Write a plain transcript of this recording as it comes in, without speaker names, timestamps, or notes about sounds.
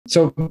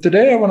So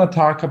today I want to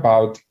talk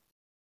about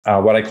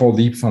what I call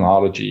deep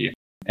phonology.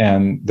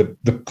 And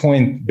the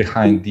point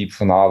behind deep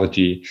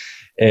phonology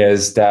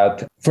is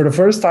that for the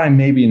first time,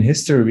 maybe in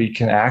history, we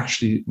can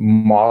actually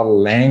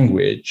model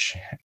language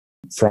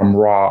from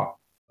raw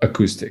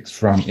acoustics,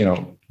 from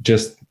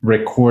just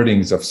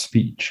recordings of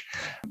speech.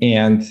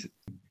 And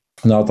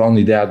not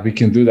only that, we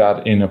can do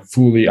that in a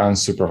fully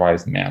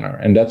unsupervised manner.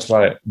 And that's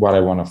what I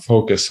want to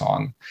focus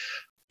on.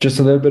 Just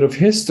a little bit of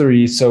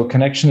history. So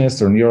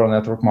connectionist or neural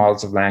network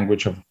models of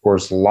language have, of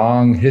course,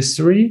 long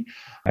history.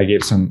 I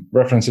gave some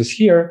references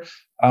here.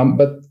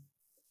 But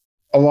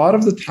a lot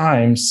of the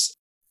times,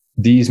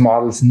 these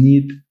models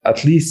need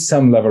at least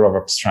some level of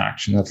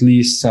abstraction, at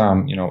least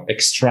some,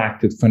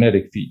 extracted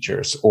phonetic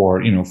features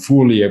or,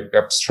 fully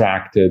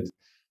abstracted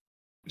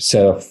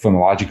set of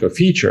phonological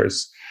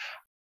features.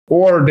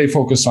 Or they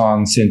focus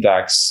on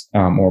syntax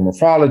or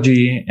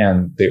morphology,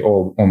 and they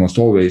almost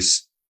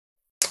always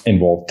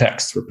involve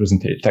textual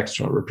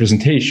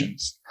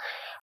representations.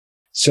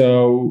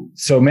 So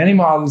many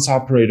models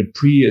operate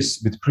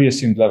with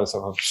pre-assumed levels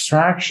of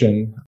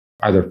abstraction,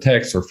 either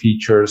text or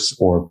features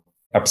or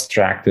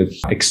extracted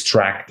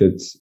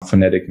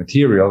phonetic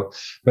material,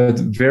 but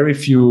very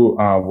few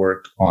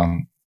work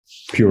on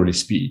purely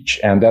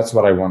speech. And that's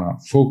what I want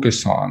to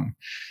focus on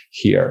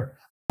here.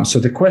 So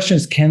the question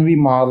is, can we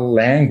model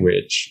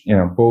language,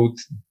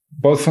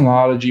 both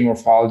phonology,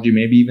 morphology,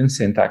 maybe even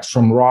syntax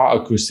from raw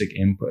acoustic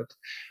input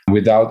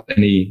without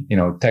any,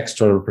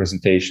 textual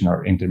representation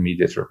or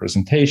intermediate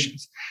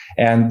representations?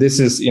 And this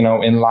is, in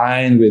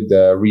line with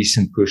the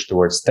recent push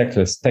towards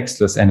textless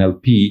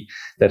NLP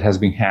that has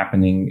been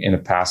happening in the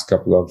past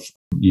couple of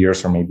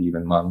years or maybe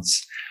even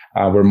months,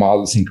 where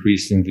models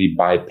increasingly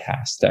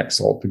bypass text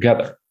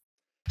altogether.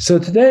 So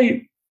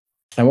today,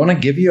 I want to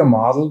give you a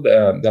model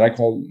that I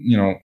call,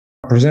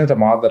 present a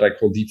model that I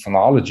call deep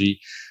phonology.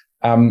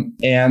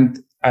 And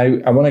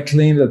I want to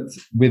claim that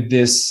with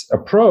this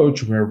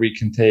approach, where we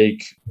can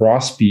take raw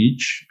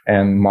speech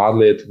and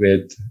model it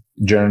with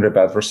generative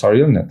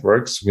adversarial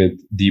networks, with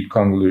deep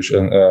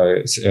convolutional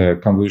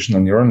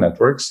neural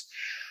networks,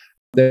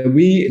 that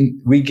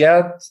we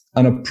get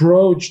an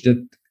approach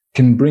that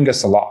can bring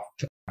us a lot.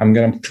 I'm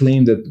going to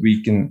claim that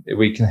we can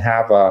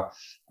have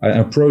an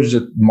approach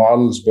that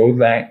models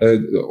both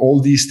all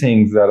these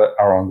things that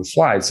are on the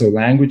slide. So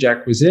language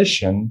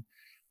acquisition,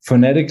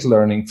 phonetic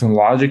learning,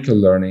 phonological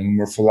learning,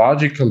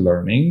 morphological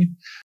learning,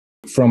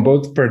 from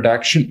both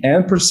production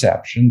and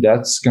perception.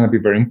 That's going to be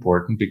very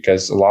important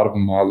because a lot of the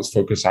models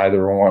focus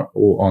either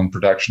on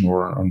production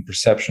or on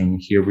perception.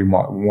 Here we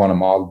want to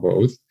model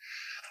both.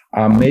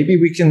 Maybe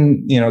we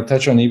can,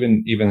 touch on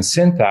even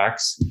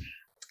syntax.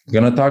 I'm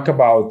going to talk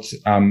about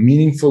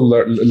meaningful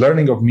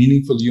learning of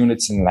meaningful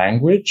units in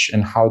language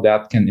and how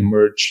that can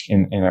emerge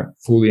in a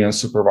fully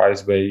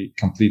unsupervised way,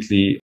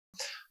 completely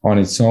on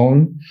its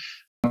own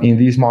in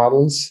these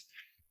models.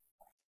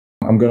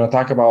 I'm going to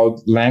talk about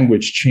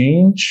language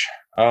change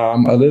a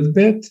little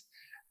bit,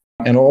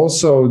 and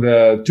also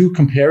the two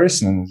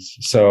comparisons.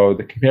 So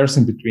the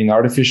comparison between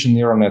artificial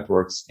neural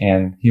networks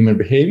and human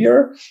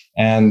behavior,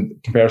 and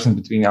comparison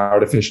between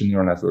artificial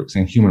neural networks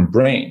and human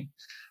brain.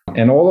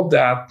 And all of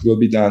that will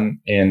be done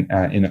in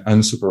an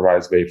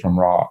unsupervised way from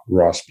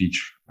raw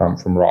speech,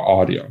 from raw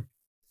audio.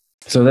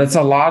 So that's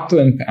a lot to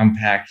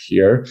unpack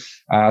here.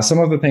 Some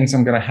of the things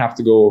I'm going to have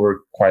to go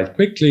over quite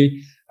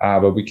quickly,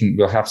 but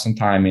we'll have some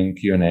time in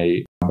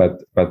Q&A.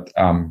 But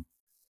I'm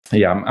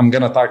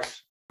going to talk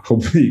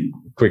hopefully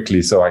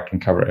quickly so I can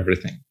cover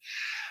everything.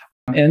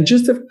 And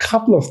just a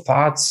couple of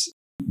thoughts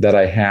that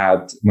I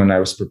had when I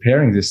was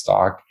preparing this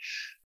talk.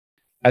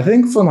 I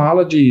think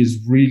phonology is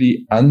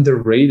really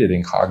underrated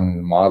in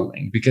cognitive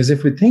modeling, because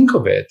if we think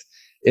of it,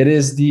 it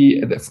is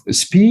the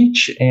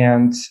speech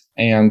and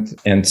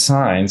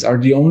signs are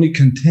the only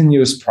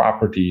continuous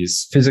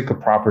properties, physical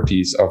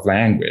properties of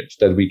language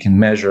that we can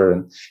measure,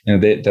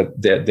 and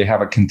they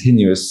have a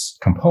continuous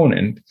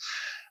component.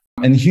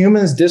 And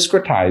humans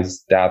discretize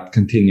that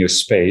continuous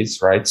space,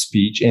 right,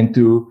 speech,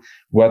 into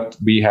what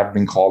we have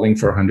been calling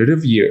for hundreds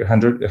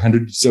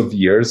of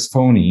years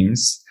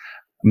phonemes.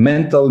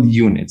 Mental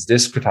units,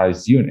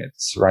 discretized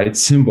units, right?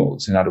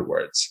 Symbols, in other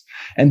words.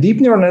 And deep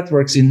neural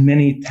networks in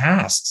many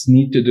tasks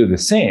need to do the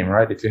same,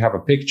 right? If you have a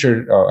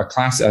picture or a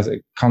class as a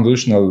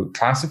convolutional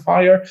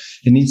classifier,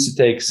 it needs to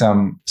take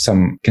some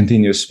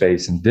continuous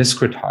space and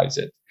discretize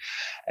it.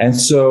 And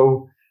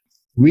so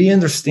we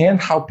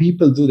understand how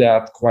people do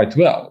that quite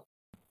well.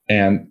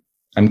 And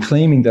I'm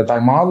claiming that by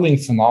modeling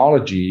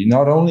phonology,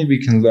 not only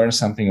we can learn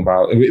something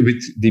about,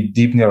 with the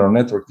deep neural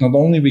network, not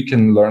only we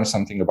can learn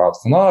something about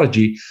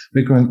phonology,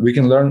 we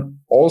can learn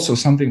also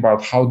something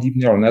about how deep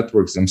neural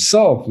networks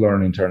themselves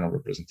learn internal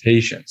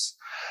representations.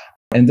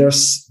 And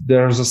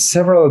there's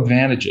several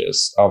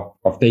advantages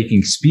of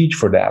taking speech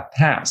for that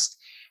task.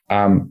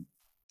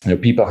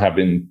 People have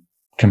been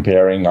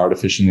comparing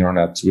artificial neural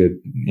nets with,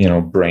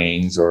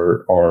 brains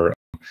or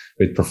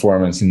with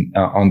performance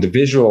on the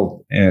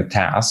visual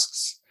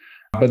tasks.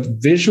 But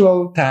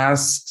visual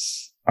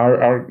tasks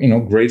are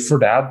great for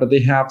that, but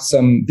they have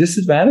some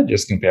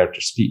disadvantages compared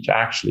to speech,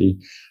 actually.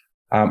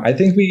 I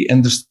think we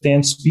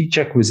understand speech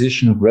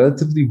acquisition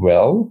relatively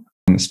well,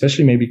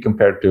 especially maybe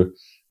compared to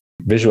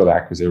visual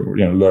acquisition,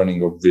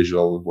 learning of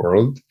visual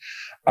world.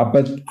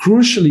 But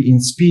crucially in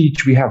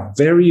speech, we have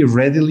very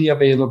readily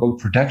available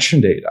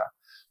production data,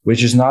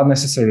 which is not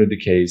necessarily the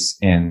case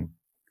in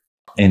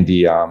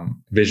the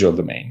visual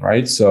domain,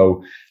 right?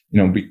 So,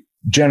 we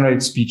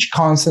generate speech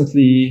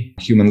constantly.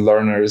 Human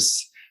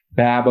learners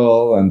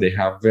babble, and they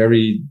have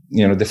very,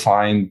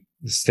 defined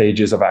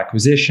stages of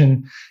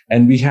acquisition,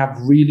 and we have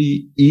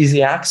really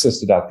easy access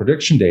to that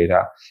production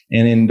data.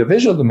 And in the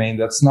visual domain,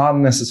 that's not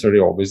necessarily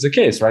always the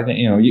case, right?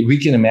 We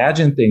can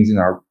imagine things in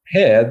our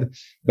head,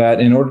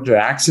 but in order to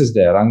access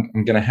that,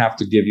 I'm going to have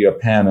to give you a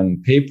pen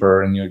and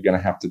paper, and you're going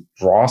to have to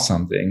draw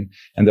something.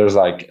 And there's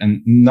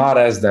not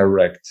as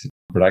direct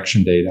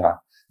production data,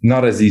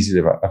 not as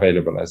easily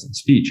available as in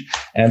speech.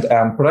 And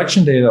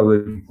production data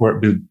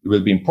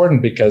will be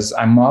important because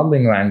I'm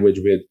modeling language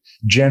with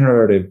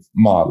generative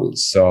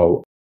models.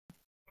 So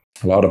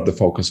a lot of the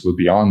focus will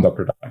be on the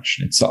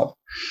production itself.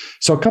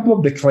 So a couple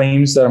of the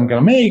claims that I'm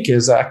going to make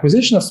is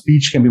acquisition of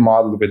speech can be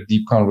modeled with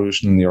deep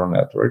convolutional neural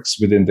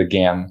networks within the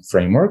GAN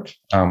framework.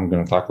 I'm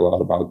going to talk a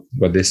lot about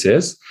what this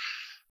is.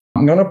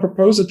 I'm going to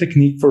propose a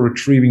technique for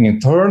retrieving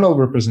internal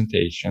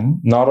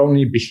representation, not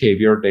only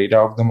behavior data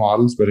of the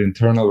models, but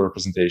internal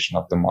representation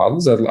of the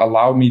models that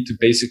allow me to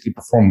basically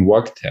perform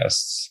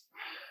wug-tests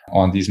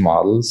on these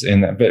models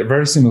in a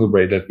very similar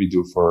way that we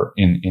do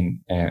in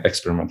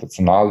experimental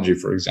phonology,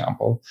 for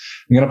example.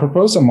 I'm going to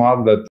propose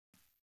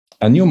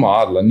a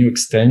new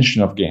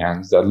extension of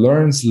GANs that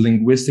learns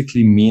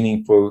linguistically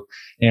meaningful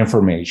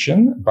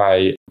information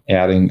by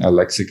adding a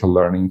lexical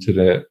learning to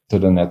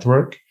the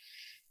network.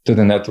 To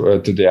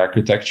the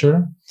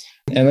architecture.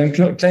 And I'm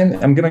going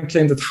to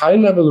claim that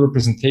high-level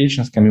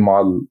representations can be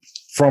modeled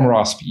from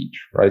raw speech,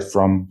 right,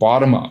 from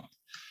bottom up.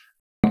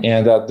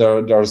 And that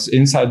there's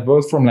insight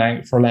both for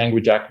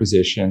language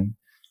acquisition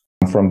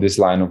from this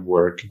line of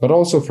work, but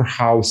also for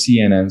how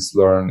CNNs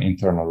learn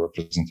internal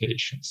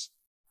representations.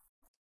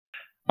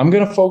 I'm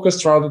going to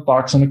focus throughout the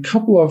talks on a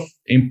couple of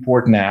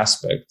important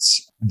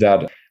aspects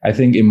that I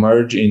think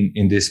emerge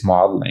in this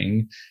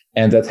modeling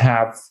and that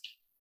have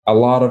a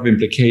lot of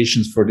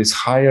implications for this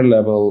higher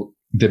level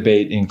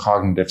debate in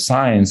cognitive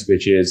science,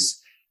 which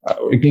is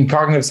in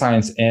cognitive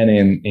science and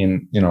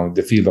in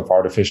the field of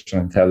artificial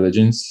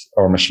intelligence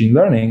or machine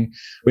learning,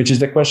 which is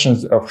the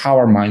questions of how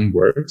our mind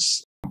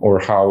works, or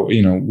how,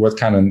 what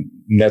kind of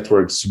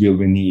networks will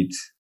we need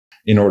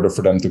in order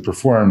for them to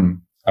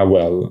perform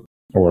well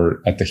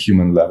or at the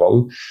human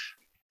level.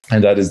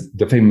 And that is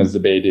the famous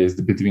debate is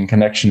between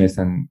connectionist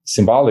and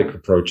symbolic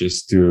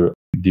approaches to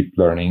deep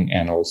learning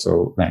and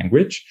also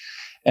language.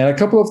 And a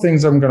couple of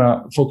things I'm going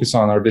to focus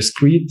on are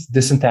discrete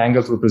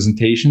disentangled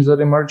representations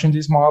that emerge in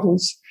these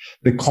models,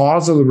 the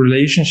causal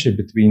relationship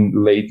between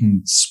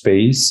latent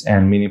space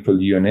and meaningful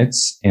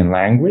units in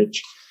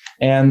language,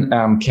 and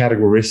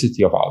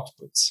categoricity of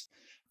outputs.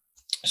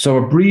 So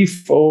a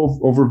brief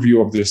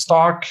overview of this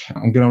talk.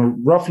 I'm going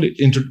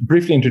to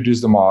briefly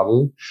introduce the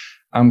model.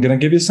 I'm going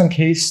to give you some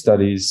case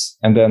studies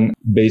and then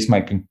base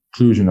my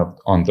conclusion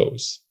on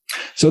those.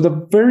 So the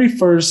very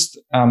first,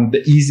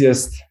 the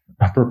easiest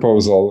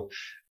proposal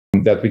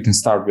that we can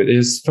start with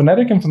is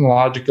phonetic and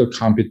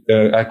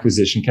phonological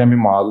acquisition can be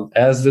modeled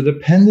as the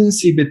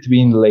dependency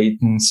between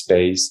latent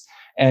space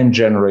and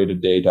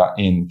generated data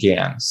in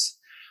GANs.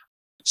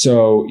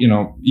 So,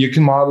 you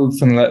can model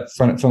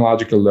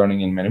phonological learning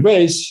in many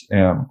ways,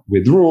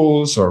 with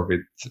rules or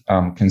with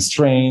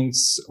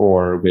constraints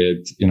or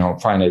with,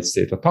 finite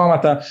state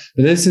automata.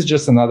 But this is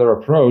just another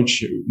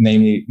approach,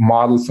 namely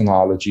model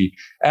phonology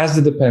as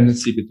the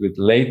dependency between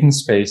latent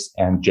space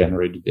and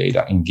generated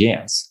data in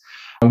GANs.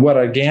 And what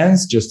are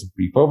GANs? Just a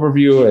brief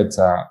overview. It's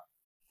a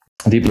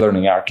deep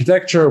learning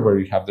architecture where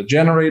you have the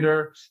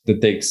generator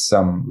that takes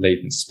some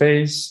latent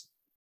space,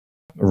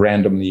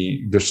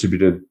 randomly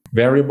distributed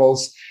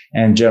variables,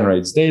 and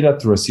generates data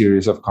through a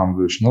series of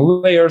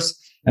convolutional layers.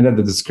 And then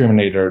the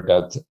discriminator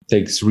that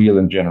takes real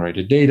and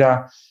generated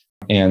data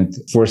and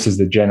forces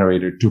the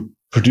generator to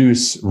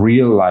produce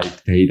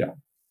real-like data.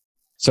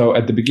 So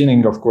at the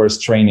beginning, of course,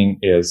 training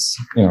is,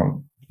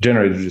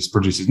 generator just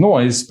produces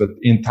noise, but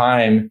in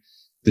time,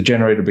 the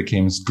generator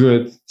becomes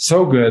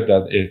so good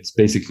that it's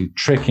basically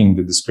tricking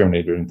the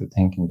discriminator into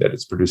thinking that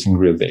it's producing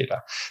real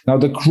data. Now,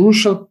 the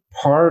crucial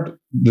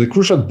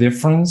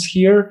difference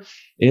here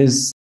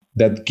is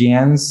that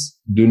GANs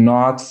do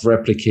not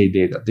replicate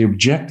data. The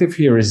objective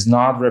here is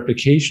not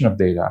replication of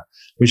data,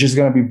 which is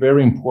going to be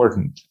very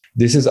important.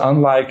 This is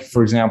unlike,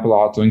 for example,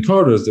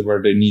 autoencoders,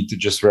 where they need to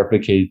just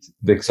replicate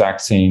the exact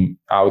same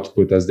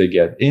output as they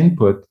get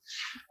input.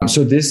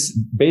 So this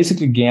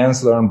basically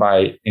GANs learn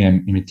by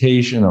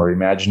imitation or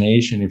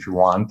imagination, if you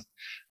want.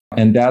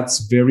 And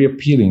that's very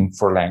appealing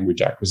for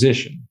language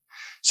acquisition.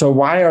 So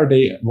why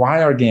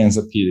are GANs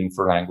appealing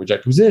for language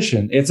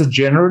acquisition? It's a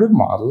generative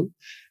model.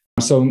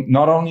 So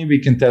not only we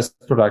can test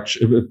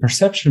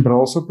perception, but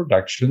also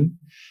production.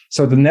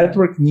 So the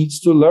network needs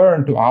to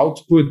learn to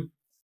output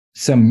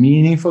some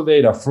meaningful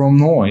data from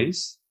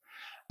noise.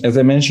 As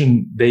I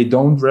mentioned, they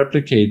don't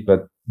replicate,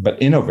 but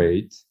but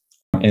innovate.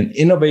 And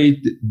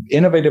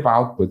innovative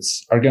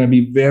outputs are going to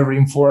be very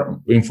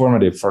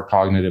informative for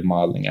cognitive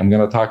modeling. I'm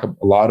going to talk a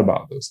lot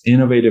about those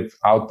innovative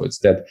outputs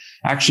that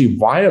actually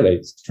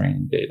violate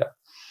training data.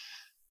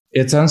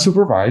 It's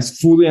unsupervised,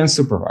 fully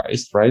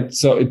unsupervised, right?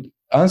 So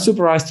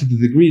unsupervised to the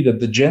degree that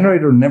the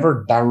generator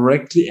never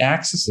directly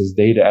accesses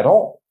data at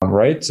all,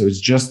 right? So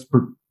it's just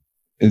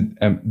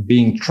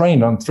being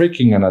trained on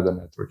tricking another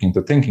network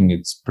into thinking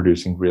it's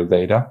producing real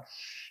data.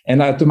 And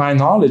to my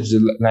knowledge,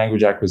 the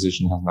language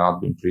acquisition has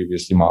not been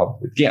previously modeled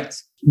with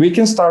GANs. We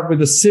can start with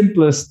the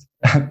simplest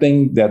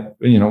thing that,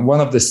 one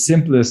of the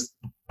simplest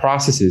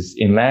processes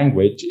in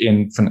language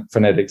in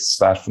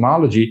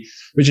phonetics/phonology,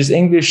 which is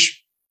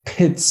English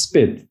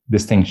pit-spit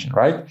distinction,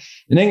 right?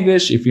 In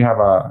English, if you have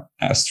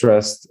a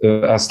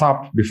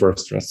stop before a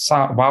stressed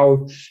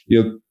vowel,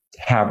 you'll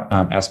have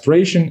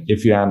aspiration.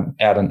 If you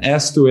add an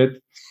S to it,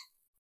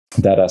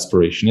 that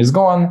aspiration is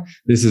gone.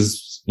 This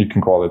is, you can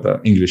call it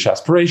the English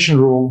aspiration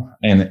rule.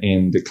 And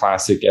in the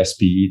classic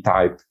SPE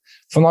type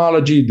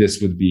phonology, this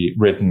would be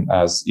written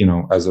as,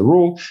 as a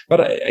rule.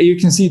 But you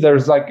can see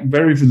there's like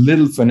very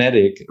little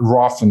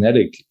raw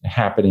phonetic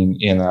happening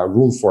in a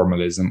rule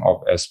formalism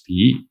of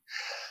SPE.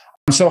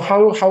 So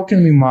how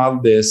can we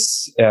model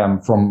this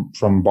from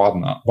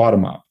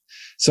bottom up?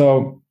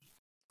 So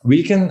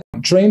we can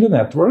train the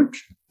network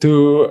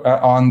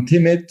on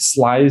timid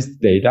sliced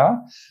data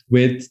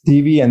with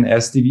TV and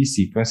STV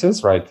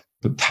sequences, right?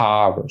 The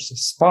ta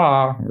versus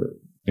spa, or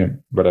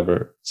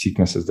whatever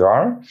sequences there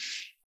are.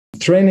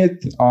 Train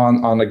it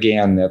on a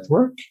GAN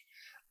network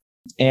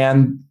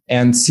and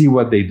see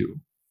what they do.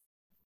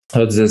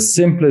 So it's the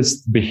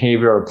simplest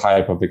behavioral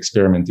type of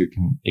experiment you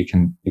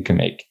can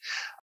make.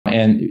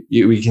 And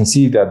we can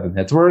see that the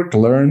network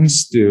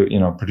learns to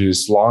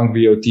produce long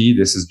VOT.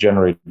 This is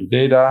generated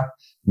data.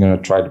 I'm going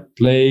to try to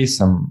play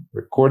some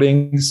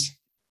recordings.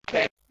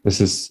 Okay. This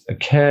is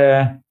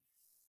okay.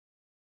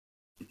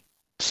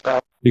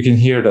 You can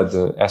hear that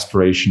the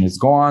aspiration is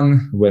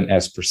gone when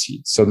S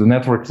proceeds. So the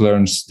network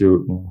learns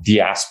to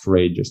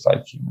deaspirate just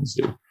like humans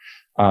do,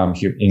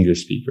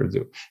 English speakers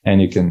do.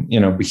 And you can,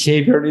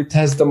 behaviorally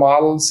test the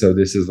model. So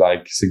this is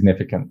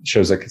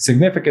shows a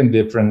significant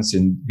difference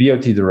in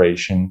VOT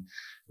duration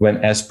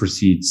when S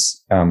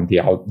precedes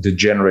the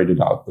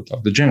generated output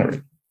of the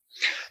generator.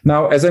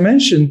 Now, as I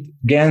mentioned,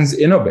 GANs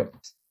innovate,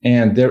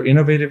 and their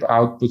innovative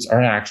outputs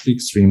are actually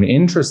extremely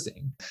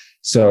interesting.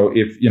 So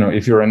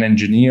if you're an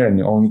engineer and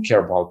you only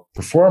care about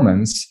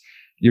performance,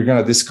 you're going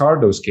to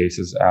discard those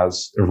cases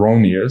as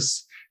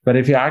erroneous. But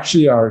if you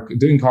actually are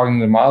doing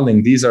cognitive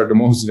modeling, these are the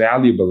most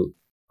valuable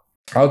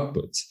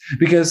outputs,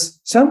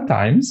 because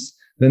sometimes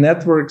the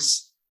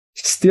networks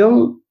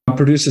still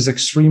produces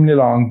extremely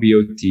long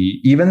VOT,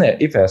 even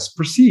if S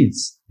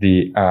precedes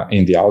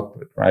in the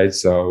output, right?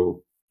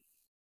 So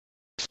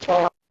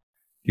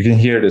you can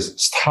hear this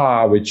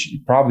sta, which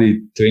probably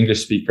to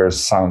English speakers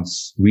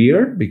sounds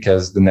weird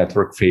because the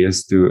network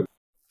fails to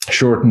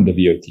shorten the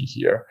VOT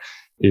here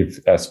if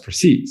S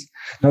proceeds.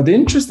 Now, the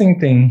interesting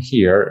thing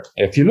here,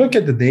 if you look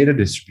at the data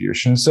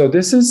distribution, so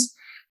this is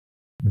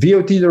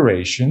VOT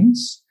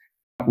durations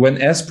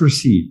when S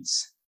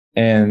proceeds,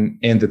 and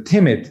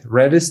the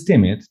red is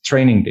timid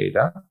training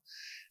data,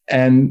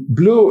 and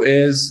blue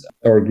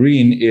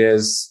green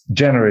is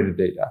generated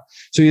data.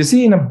 So you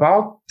see in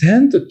about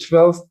 10 to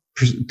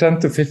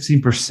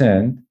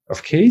 15%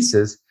 of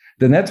cases,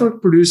 the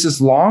network produces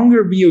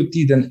longer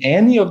VOT than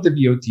any of the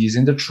VOTs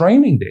in the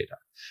training data.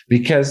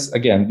 Because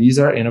again, these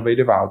are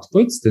innovative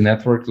outputs. The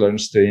network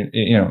learns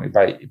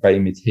by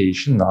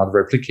imitation, not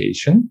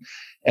replication.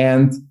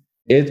 And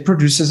it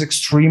produces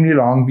extremely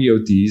long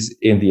VOTs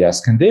in the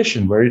S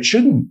condition, where it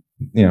shouldn't,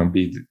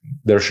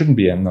 there shouldn't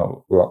be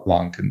no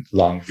long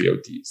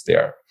VOTs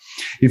there.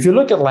 If you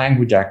look at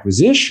language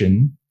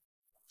acquisition,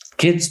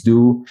 kids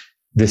do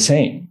the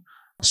same.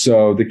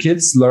 So the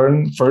kids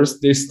learn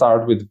first, they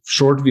start with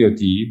short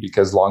VOT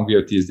because long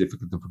VOT is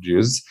difficult to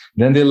produce.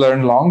 Then they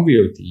learn long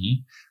VOT.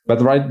 But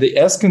right, the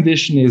S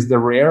condition is the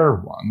rare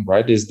one,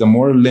 right? Is the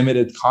more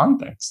limited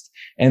context.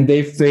 And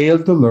they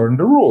fail to learn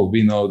the rule.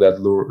 We know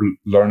that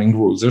learning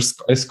rules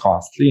is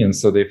costly, and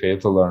so they fail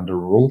to learn the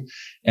rule,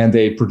 and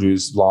they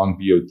produce long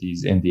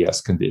VOTs in the S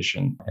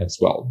condition as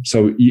well.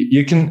 So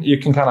you can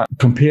kind of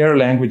compare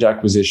language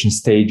acquisition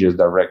stages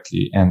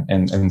directly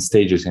and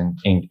stages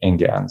in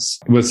GANs.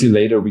 We'll see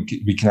later. We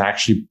can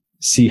actually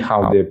see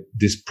how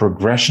this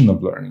progression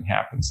of learning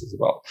happens as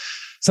well.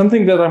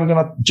 Something that I'm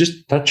going to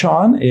just touch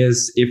on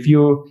is if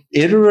you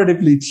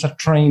iteratively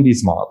train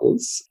these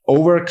models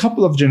over a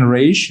couple of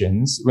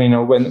generations, when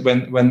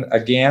a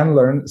GAN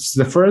learns,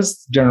 the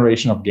first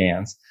generation of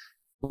GANs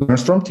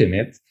learns from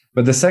timid,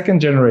 but the second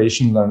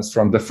generation learns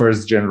from the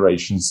first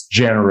generation's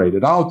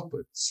generated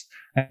outputs.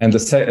 And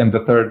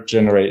the third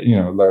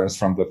generation, learns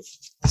from the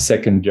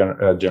second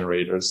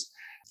generator's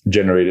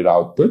generated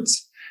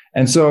outputs.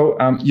 And so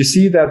you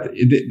see that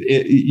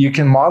you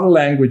can model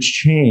language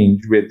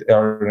change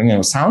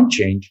sound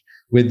change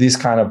with this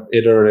kind of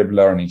iterative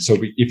learning. So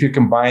if you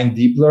combine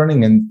deep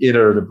learning and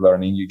iterative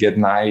learning, you get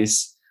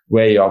nice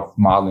way of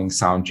modeling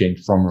sound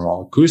change from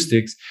raw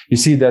acoustics, you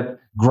see that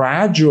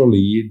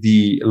gradually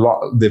the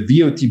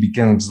VOT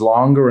becomes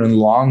longer and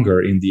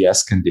longer in the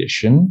S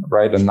condition,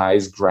 right? A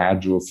nice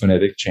gradual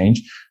phonetic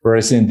change,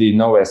 whereas in the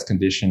no S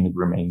condition, it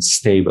remains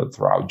stable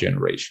throughout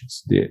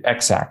generations. The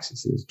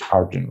x-axis is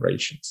our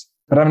generations.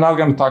 But I'm not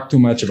going to talk too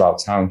much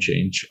about sound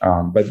change,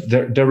 but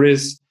there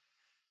is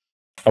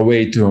a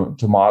way to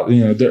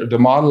model, the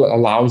model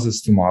allows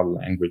us to model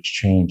language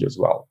change as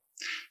well.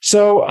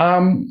 So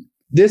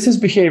this is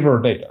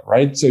behavioral data,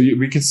 right? So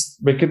we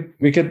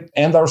could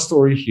end our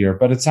story here,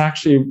 but it's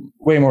actually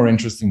way more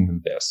interesting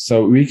than this.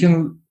 So we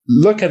can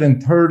look at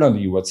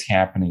internally what's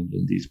happening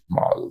in these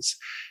models.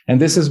 And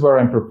this is where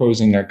I'm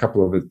proposing a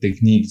couple of the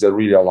techniques that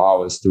really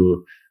allow us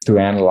to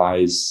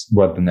analyze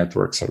what the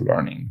networks are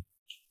learning.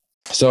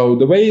 So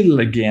the way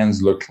the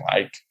GANs look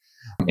like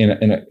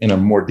in a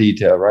more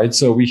detail, right?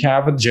 So we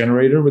have a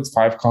generator with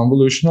 5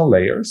 convolutional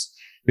layers.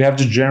 We have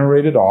the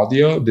generated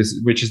audio,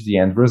 which is the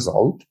end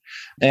result.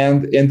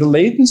 And in the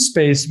latent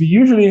space, we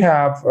usually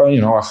have,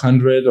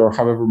 100 or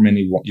however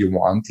many you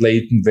want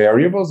latent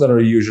variables that are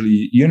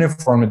usually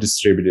uniformly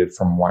distributed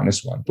from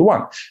 -1 to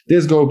 1.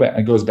 This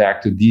goes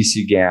back to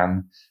DC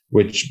GAN,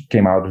 which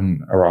came out in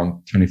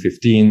around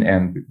 2015.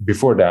 And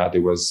before that,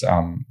 it was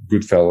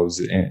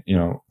Goodfellow's,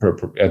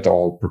 et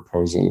al.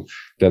 Proposal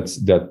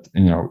that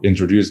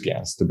introduced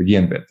GANs to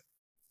begin with.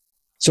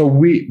 So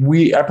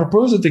I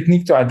propose a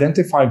technique to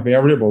identify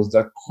variables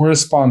that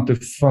correspond to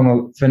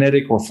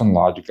phonetic or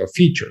phonological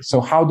features.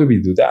 So how do we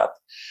do that?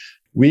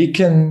 We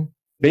can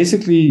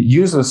basically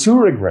use a Sioux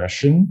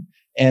regression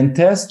and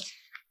test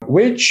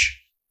which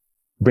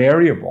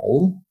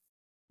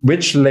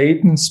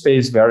latent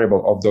space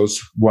variable of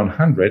those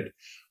 100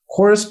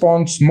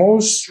 corresponds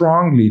most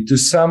strongly to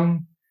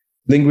some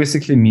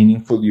linguistically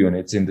meaningful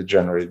units in the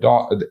generated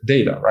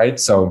data, right?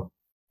 So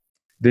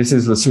this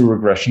is the Sioux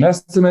regression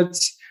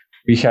estimates.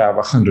 We have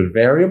 100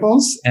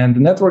 variables, and the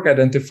network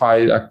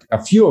identified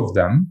a few of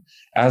them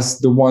as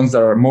the ones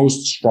that are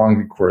most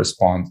strongly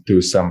correspond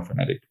to some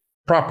phonetic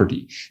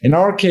property. In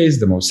our case,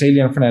 the most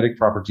salient phonetic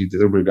property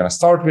that we're going to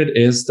start with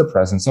is the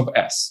presence of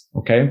S,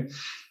 okay?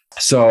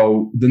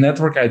 So the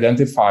network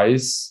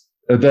identifies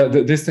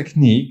this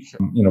technique,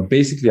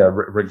 basically a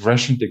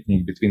regression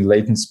technique between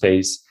latent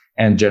space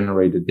and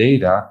generated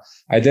data,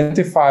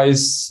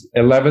 identifies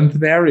 11th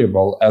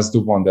variable as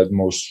the one that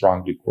most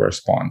strongly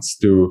corresponds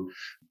to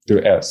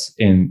S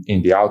in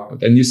the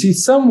output. And you see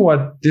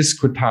somewhat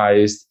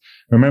discretized.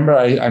 Remember,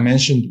 I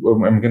mentioned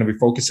I'm going to be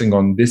focusing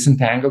on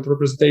disentangled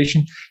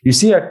representation. You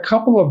see a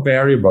couple of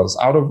variables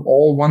out of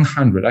all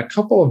 100, a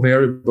couple of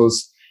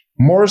variables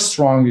more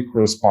strongly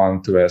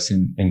correspond to S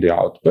in the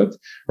output,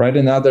 right?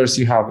 In others,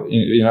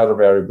 in other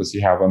variables,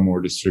 you have a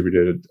more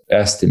distributed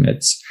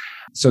estimates.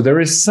 So there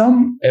is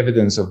some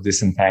evidence of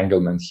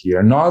disentanglement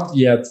here, not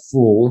yet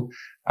full.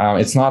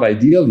 It's not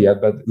ideal yet,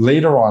 but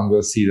later on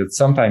we'll see that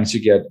sometimes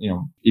you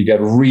get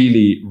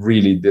really,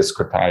 really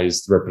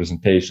discretized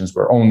representations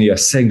where only a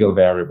single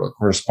variable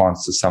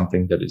corresponds to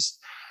something that is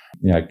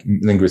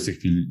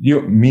linguistically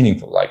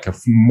meaningful, like a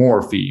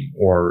morpheme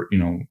or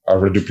a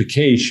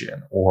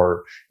reduplication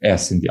or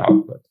S in the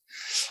output.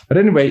 But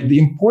anyway, the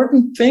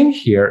important thing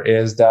here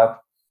is that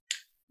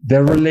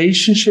the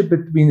relationship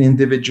between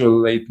individual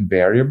latent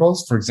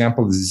variables, for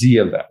example,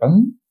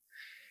 Z11,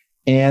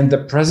 and the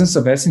presence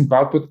of S in the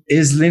output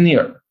is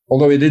linear,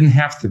 although it didn't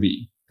have to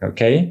be.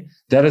 Okay,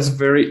 that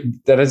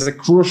is a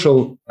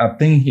crucial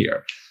thing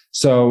here.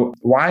 So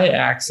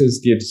y-axis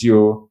gives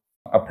you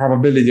a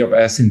probability of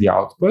S in the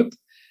output.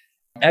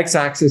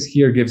 X-axis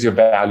here gives you a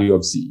value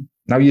of Z.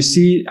 Now you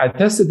see, I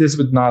tested this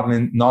with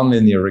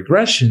nonlinear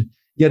regression,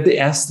 yet the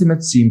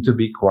estimates seem to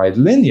be quite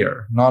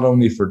linear, not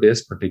only for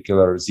this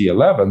particular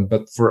Z11,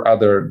 but for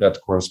other that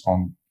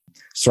correspond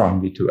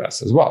strongly to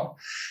S as well.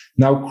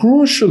 Now,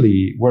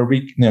 crucially,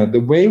 the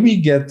way we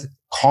get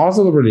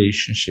causal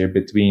relationship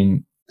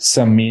between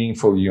some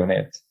meaningful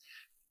unit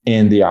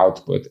in the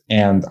output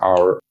and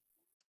our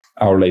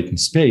latent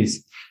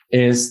space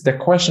is the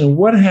question,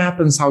 what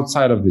happens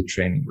outside of the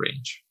training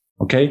range?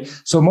 Okay,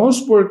 so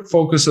most work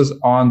focuses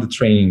on the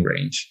training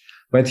range,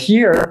 but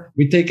here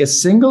we take a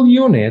single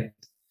unit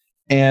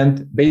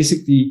and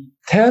basically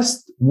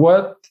test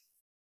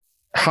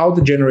how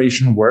the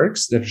generation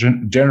works, the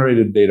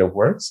generated data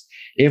works.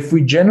 If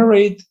we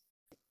generate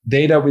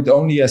data with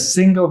only a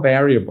single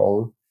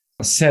variable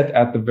set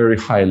at the very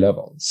high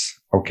levels,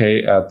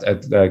 okay,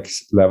 at like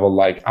level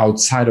like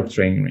outside of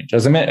training range.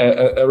 As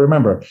I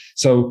remember,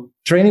 so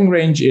training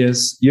range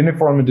is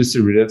uniformly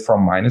distributed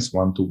from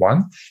 -1 to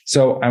 1.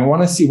 So I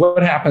want to see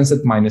what happens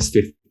at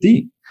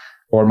 -15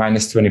 or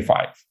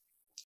 -25.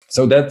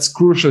 So that's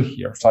crucial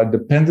here. So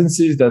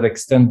dependencies that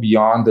extend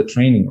beyond the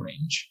training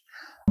range.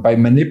 By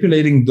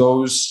manipulating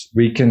those,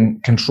 we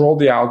can control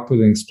the output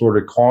and explore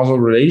the causal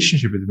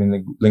relationship between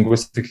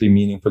linguistically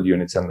meaningful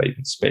units and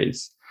latent space.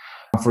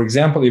 For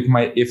example,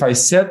 if I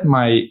set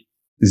my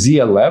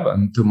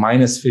Z11 to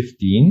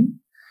 -15,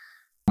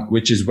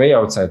 which is way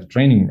outside the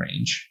training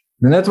range,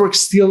 the network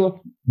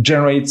still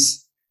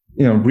generates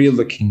real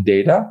looking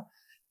data.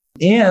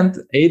 And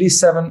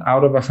 87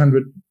 out of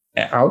 100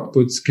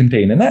 outputs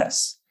contain an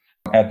S.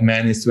 At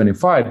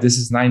 -25, this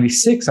is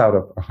 96 out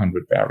of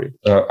 100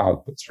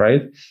 outputs,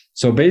 right?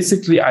 So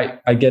basically,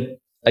 I get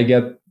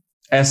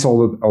S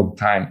all the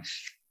time.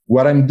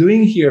 What I'm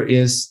doing here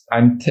is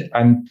I'm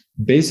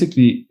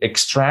basically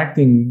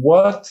extracting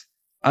what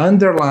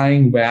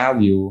underlying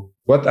value,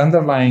 what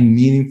underlying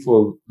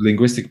meaningful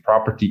linguistic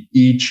property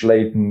each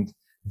latent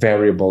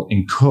variable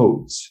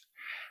encodes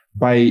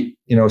by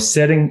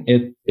setting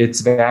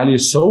its value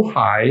so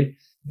high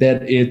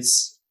that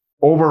it's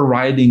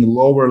overriding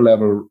lower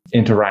level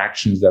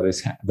interactions that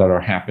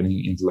are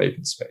happening in the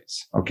latent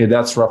space. Okay,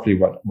 that's roughly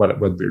what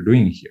we're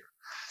doing here.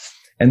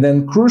 And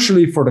then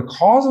crucially for the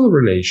causal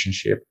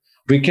relationship,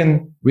 we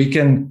can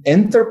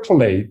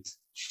interpolate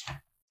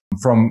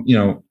from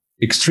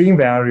extreme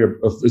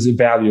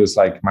values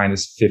like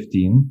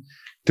 -15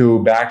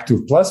 to back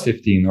to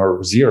 +15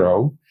 or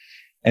 0,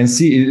 and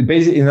see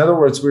basically, in other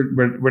words,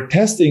 we're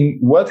testing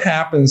what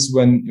happens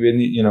when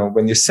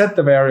you set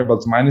the variable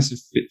to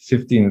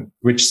 -15,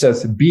 which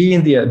says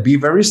be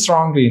very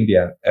strongly in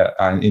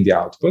the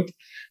output,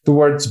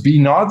 towards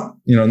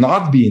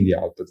not be in the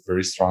output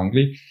very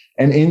strongly,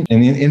 and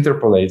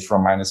interpolate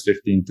from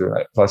 -15 to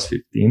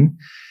 +15.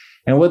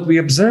 And what we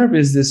observe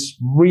is this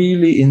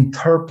really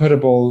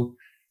interpretable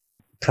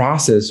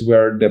process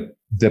where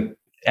the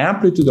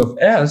amplitude of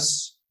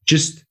S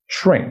just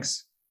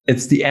shrinks.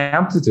 It's the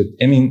amplitude.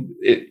 I mean,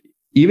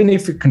 even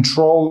if you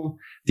control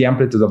the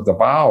amplitude of the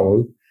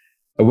vowel,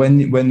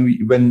 when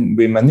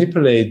we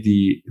manipulate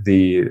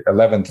the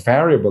 11th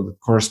variable that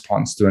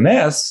corresponds to an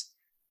S,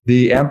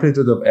 the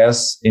amplitude of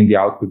S in the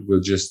output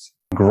will just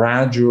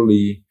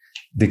gradually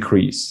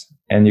decrease.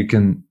 And you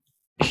can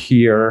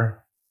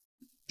hear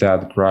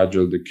that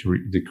gradual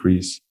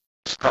decrease.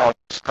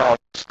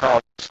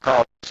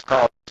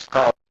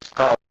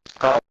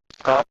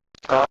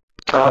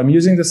 I'm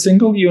using the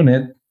single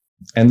unit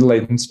and the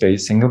latent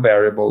space, single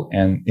variable,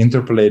 and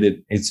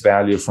interpolated its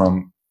value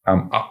from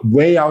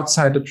way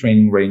outside the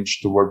training range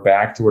toward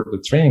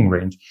the training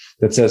range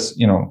that says,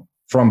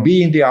 from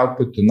being in the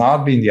output to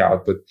not being the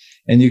output.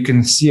 And you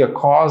can see a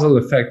causal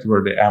effect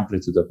where the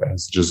amplitude of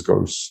S just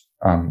goes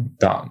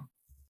down.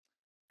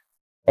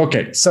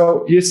 Okay,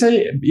 so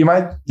you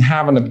might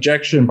have an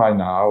objection by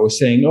now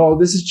saying, oh,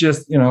 this is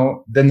just,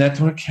 the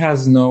network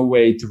has no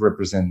way to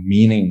represent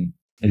meaning.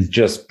 It's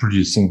just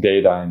producing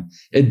data, and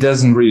it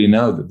doesn't really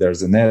know that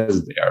there's an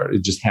S there.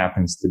 It just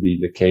happens to be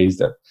the case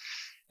that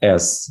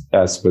S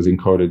was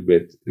encoded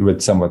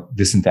with somewhat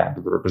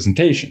disentangled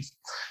representations.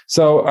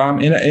 So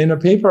in a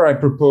paper, I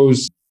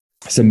propose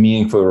some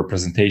meaningful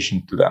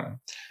representation to them.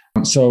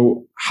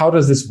 So how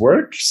does this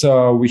work?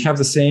 So we have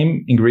the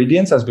same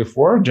ingredients as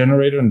before,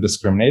 generator and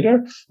discriminator,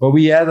 but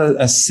we add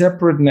a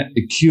separate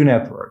Q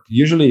network.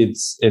 Usually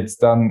it's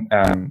done,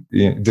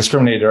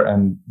 discriminator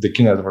and the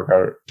Q network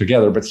are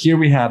together, but here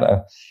we add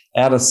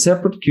a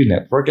separate Q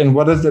network. And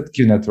what does that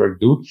Q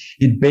network do?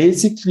 It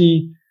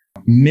basically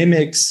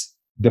mimics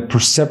the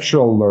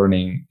perceptual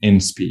learning in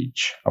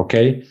speech.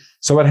 Okay.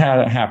 So what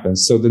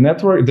happens? So the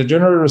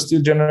generator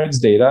still generates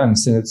data and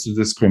sends it to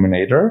the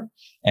discriminator.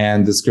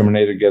 And the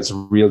discriminator gets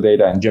real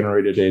data and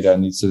generated data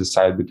and needs to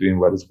decide between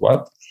what is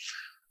what.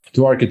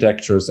 Two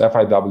architectures,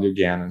 FIW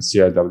GAN and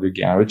CIW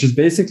GAN, which is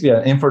basically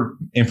an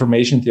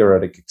information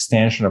theoretic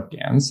extension of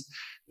GANs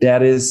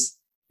that is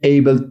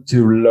able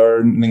to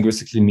learn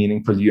linguistically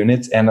meaningful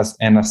units and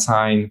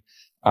assign.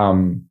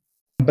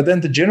 But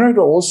then the generator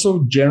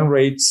also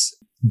generates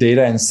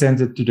data and sends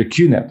it to the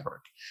Q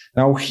network.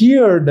 Now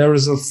here, there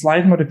is a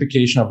slight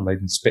modification of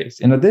latent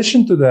space. In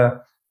addition to the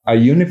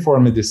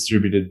uniformly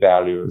distributed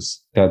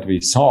values that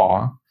we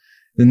saw,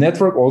 the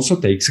network also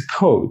takes a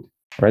code,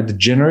 right? The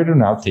generator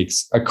now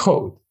takes a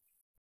code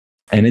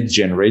and it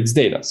generates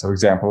data. So, for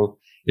example,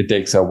 it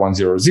takes a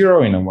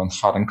 100 in a 1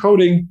 hot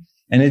encoding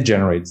and it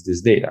generates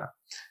this data.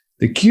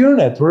 The Q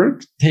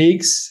network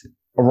takes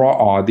raw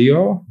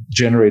audio,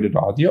 generated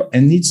audio,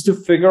 and needs to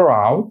figure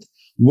out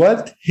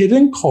what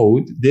hidden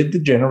code did the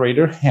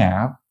generator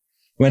have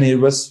when it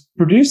was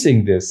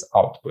producing this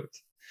output.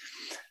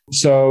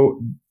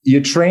 So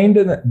you trained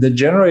the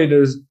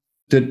generators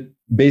to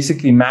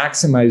basically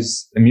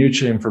maximize the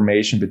mutual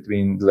information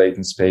between the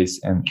latent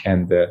space and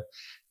the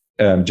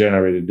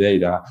generated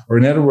data. Or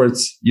in other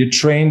words, you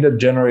train the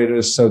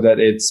generators so that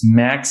it's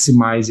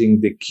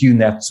maximizing the Q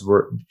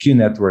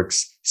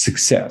network's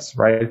success,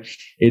 right?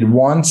 It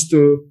wants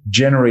to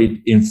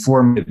generate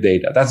informative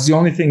data. That's the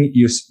only thing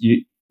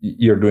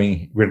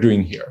we're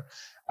doing here.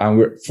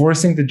 We're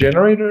forcing the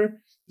generator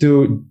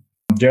to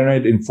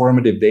generate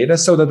informative data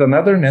so that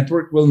another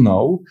network will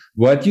know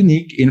what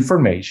unique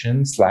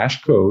information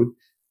 / code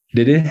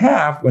did it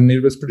have when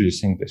it was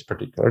producing this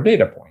particular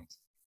data point.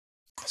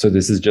 So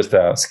this is just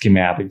a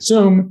schematic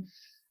zoom.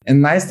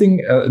 And nice thing,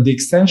 the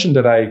extension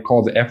that I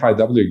call the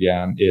FIW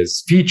GAN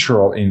is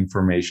featural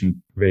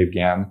information wave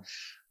GAN,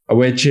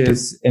 which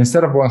is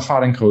instead of 1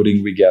 hot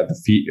encoding, we get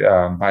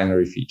the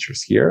binary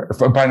features here,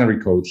 binary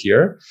code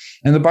here.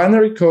 And the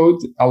binary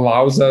code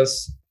allows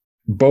us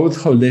both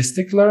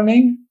holistic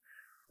learning,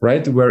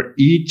 right? Where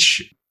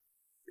each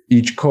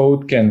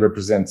code can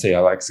represent, say,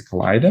 a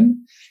lexical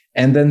item,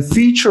 and then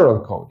featural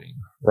coding,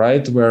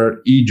 right? Where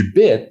each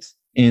bit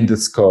in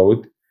this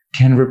code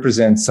can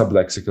represent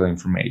sublexical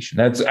information.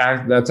 That's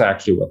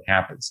actually what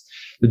happens.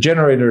 The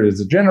generator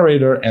is a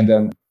generator, and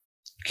then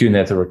Q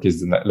network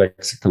is the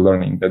lexical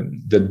learning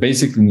that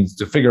basically needs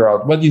to figure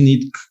out what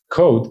unique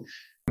code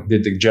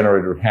did the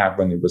generator have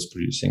when it was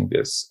producing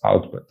this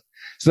output.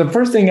 So the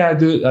first thing I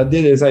did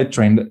is I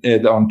trained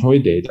it on toy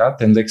data,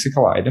 10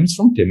 lexical items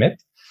from Timid.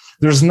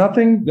 There's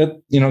nothing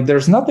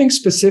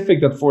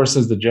specific that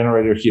forces the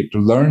generator here to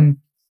learn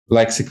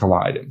lexical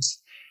items.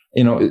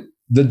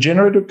 The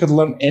generator could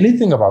learn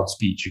anything about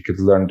speech. It could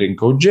learn to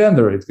encode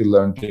gender. It could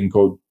learn to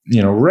encode,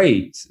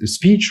 rate,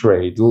 speech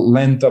rate,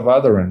 length of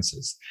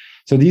utterances.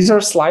 So these are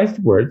sliced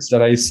words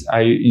that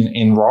I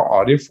in raw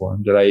audio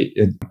form that I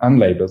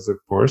unlabeled, of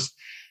course,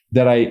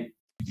 that I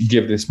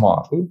give this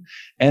model,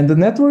 and the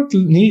network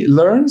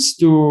learns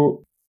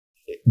to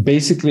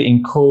basically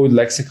encode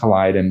lexical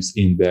items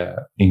in the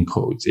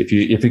encodes. If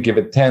you give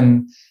it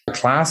 10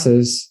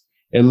 classes,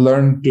 it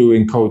learned to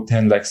encode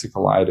 10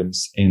 lexical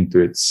items into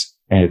its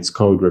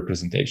code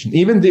representation.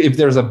 Even if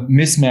there's a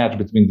mismatch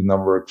between the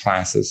number of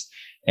classes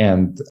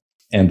and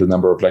the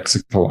number of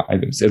lexical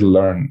items, it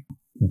learns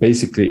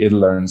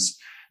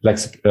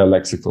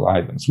lexical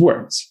items,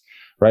 words,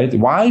 right?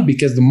 Why?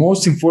 Because the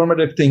most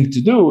informative thing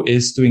to do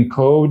is to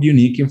encode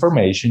unique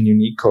information,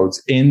 unique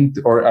codes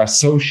or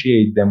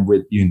associate them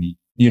with unique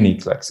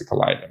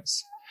lexical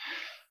items.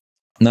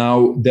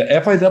 Now, the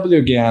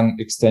FIW GAN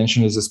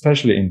extension is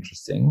especially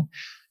interesting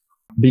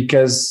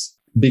because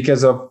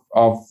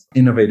of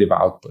innovative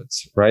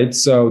outputs, right?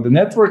 So the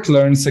network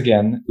learns to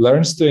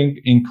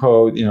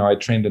encode, I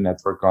trained the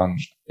network on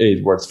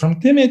 8 words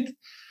from Timid.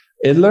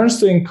 It learns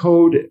to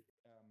encode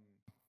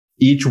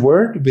each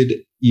word with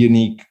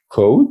unique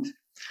code,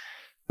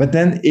 but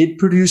then it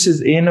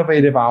produces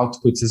innovative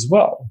outputs as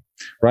well,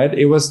 right?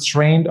 It was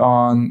trained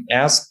on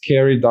ask,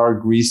 carry,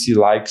 dark, greasy,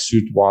 like,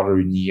 suit,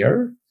 watery,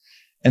 near.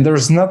 And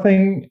there's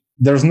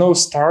no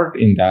start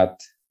in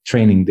that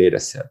training data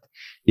set.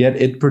 Yet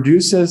it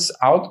produces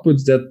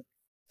outputs that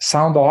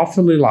sound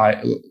awfully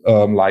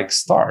like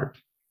start.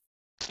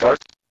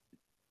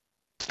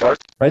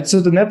 Right?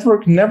 So the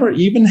network never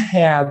even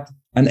had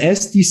an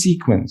SD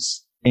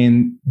sequence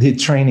in the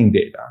training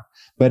data.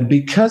 But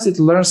because it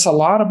learns a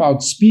lot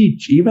about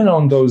speech, even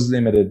on those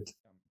limited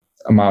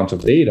amount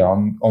of data,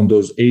 on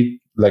those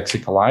 8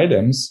 lexical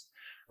items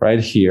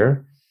right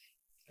here,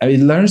 it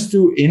learns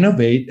to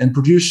innovate and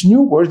produce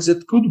new words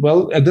that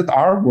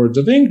are words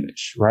of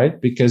English,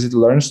 right? Because it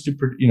learns to,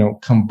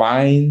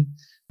 combine,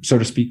 so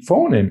to speak,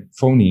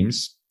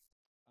 phonemes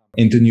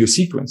into new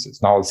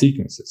sequences, novel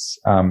sequences.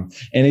 And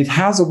it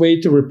has a way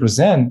to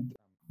represent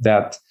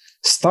that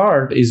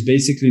start is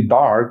basically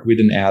dark with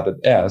an added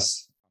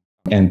S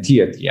and T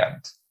at the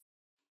end.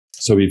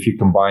 So if you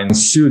combine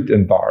suit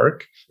and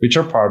dark, which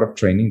are part of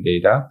training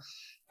data,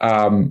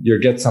 you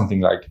get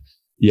something like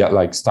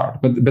start.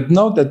 But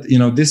note that,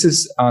 this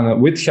is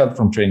withheld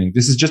from training.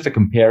 This is just a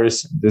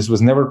comparison. This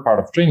was never part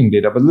of training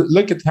data. But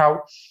look at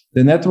how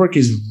the network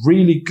is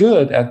really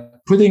good at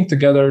putting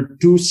together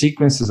 2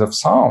 sequences of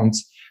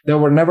sounds that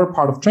were never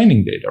part of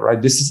training data,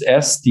 right? This is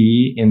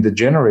ST in the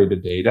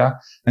generated data,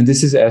 and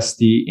this is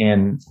ST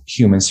in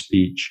human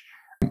speech.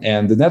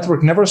 And the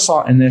network never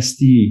saw an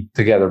ST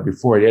together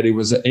before, yet it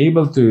was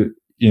able to,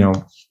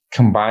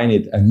 combine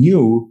it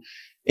anew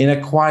in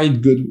a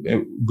quite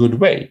good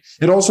way.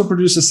 It also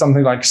produces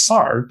something like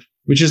SART,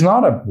 which is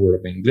not a word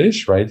of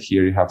English, right?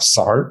 Here you have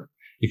SART.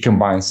 It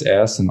combines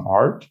S and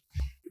art,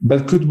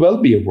 but could well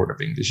be a word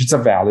of English. It's a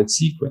valid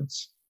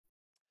sequence.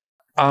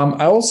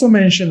 I also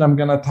mentioned I'm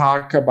going to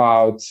talk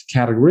about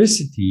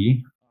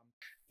categoricity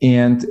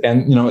and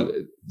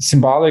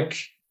symbolic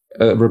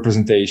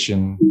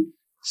representation.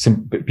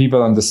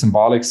 People on the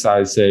symbolic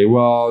side say,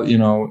 well,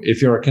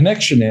 if you're a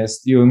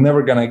connectionist, you're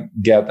never going to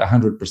get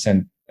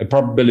 100% a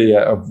probability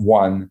of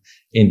 1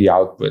 in the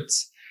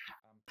outputs.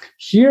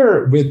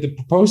 Here, with the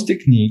proposed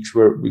technique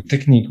where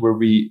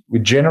we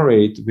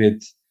generate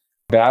with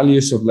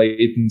values of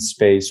latent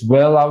space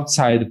well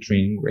outside the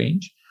training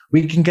range,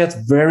 we can get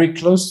very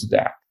close to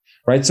that,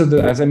 right? So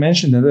as I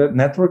mentioned, the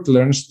network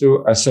learns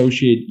to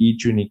associate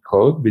each unique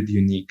code with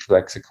unique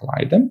lexical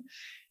item.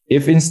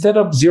 If instead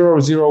of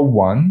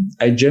 001,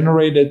 I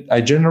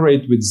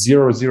generate with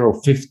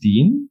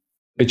 0015,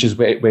 which is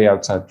way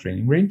outside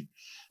training range,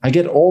 I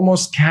get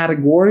almost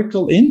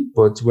categorical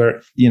inputs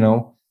where,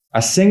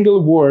 a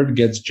single word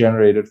gets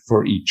generated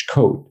for each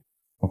code.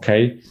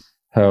 Okay.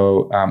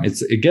 So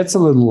it gets a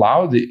little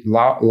loud,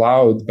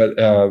 but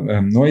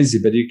noisy,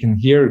 but you can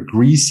hear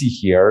greasy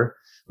here.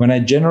 When I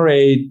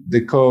generate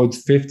the code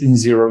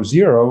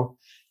 1500,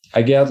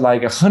 I get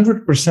like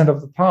 100%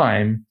 of the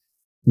time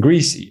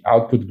greasy,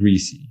 output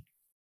greasy.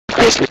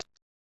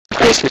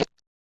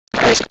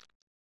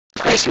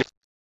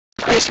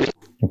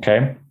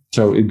 Okay,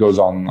 so it goes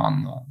on and on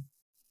and on.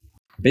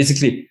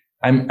 Basically,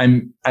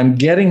 I'm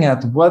getting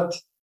at what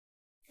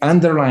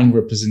underlying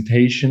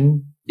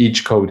representation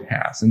each code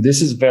has. And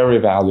this is very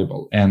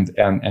valuable and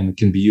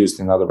can be used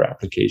in other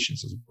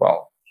applications as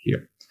well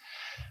here.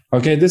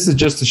 Okay, this is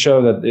just to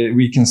show that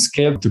we can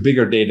scale to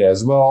bigger data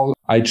as well.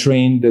 I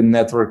trained the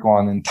network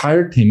on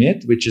entire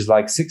TIMIT, which is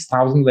like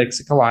 6,000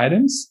 lexical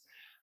items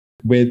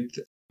with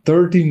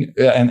 13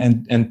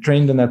 and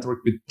trained the network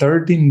with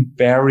 13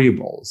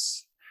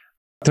 variables,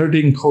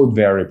 13 code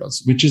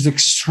variables, which is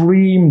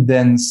extremely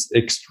dense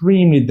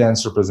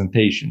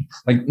representation.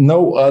 Like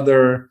no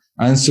other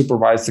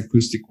unsupervised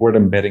acoustic word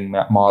embedding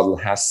model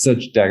has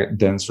such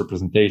dense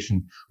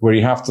representation where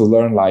you have to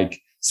learn like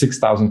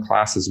 6,000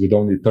 classes with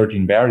only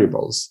 13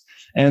 variables.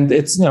 And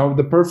it's,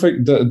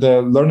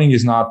 the learning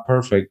is not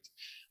perfect,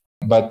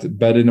 but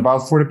in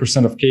about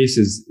 40% of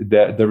cases,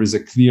 there is a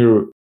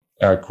clear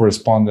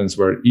correspondence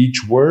where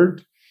each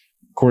word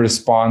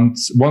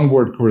one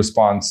word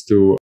corresponds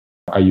to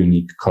a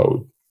unique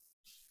code.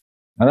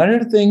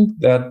 Another thing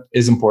that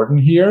is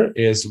important here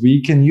is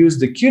we can use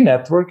the Q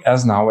network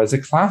as a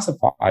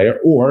classifier,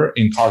 or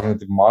in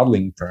cognitive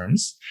modeling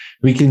terms,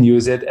 we can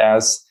use it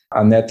as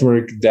a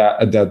network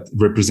that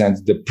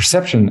represents the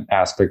perception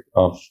aspect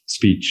of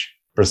speech,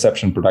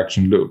 perception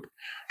production loop,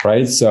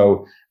 right?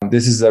 So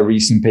this is a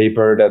recent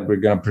paper that we're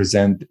going to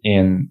present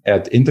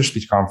at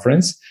Interspeech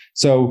conference.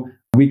 So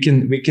we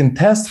can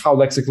test how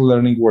lexical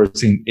learning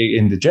works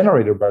in the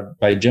generator, but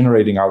by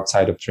generating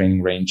outside of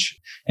training range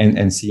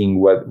and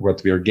seeing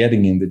what we are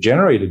getting in the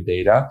generated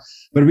data.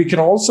 But we can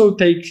also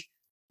take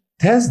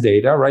test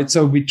data, right?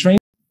 So we train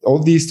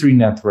all these three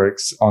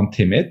networks on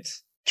TIMIT,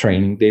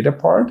 training data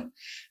part.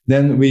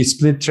 Then we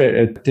split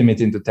TIMIT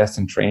into test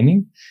and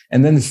training,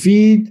 and then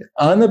feed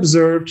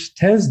unobserved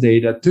test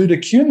data to the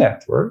Q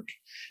network.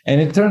 And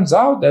it turns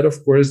out that,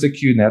 of course, the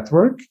Q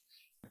network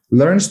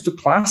learns to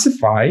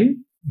classify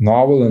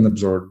novel and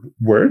observed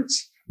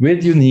words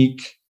with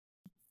unique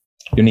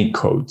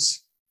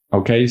codes.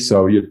 Okay,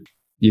 so you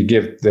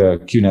give the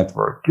Q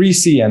network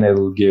greasy, and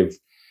it'll give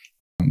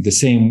the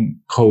same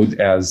code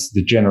as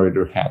the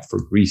generator had for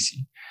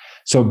greasy.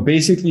 So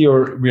basically,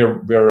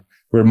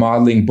 we're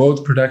modeling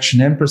both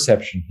production and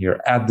perception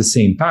here at the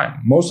same time.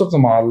 Most of the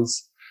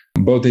models,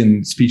 both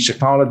in speech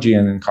technology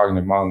and in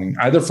cognitive modeling,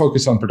 either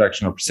focus on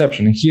production or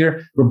perception. And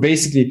here, we're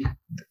basically,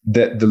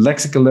 the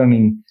lexical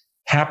learning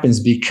happens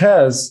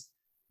because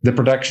the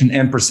production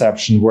and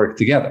perception work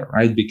together,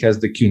 right? Because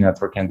the Q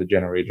network and the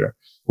generator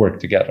work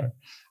together.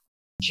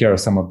 Here are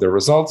some of the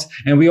results.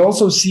 And we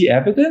also see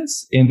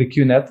evidence in the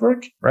Q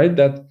network, right?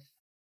 That,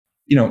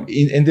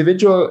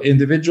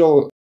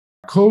 individual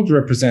codes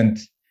represent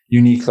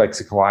unique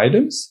lexical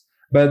items,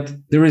 but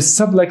there is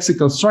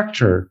sublexical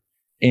structure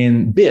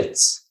in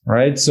bits,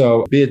 right?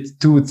 So bit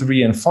 2,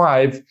 3, and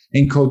 5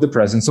 encode the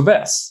presence of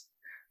S,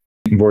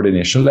 word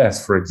initial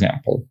S, for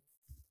example.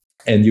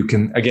 And you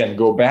can, again,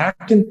 go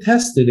back and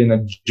test it in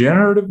a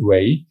generative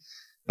way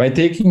by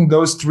taking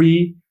those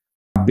 3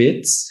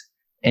 bits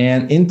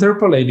and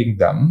interpolating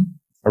them,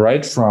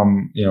 right,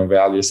 from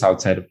values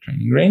outside of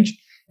training range.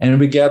 And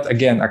we get,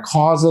 again, a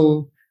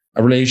causal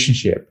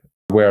relationship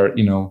where,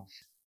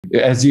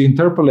 as you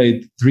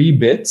interpolate 3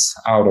 bits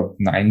out of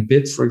 9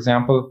 bits, for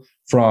example,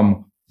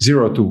 from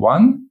 0 to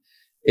 1,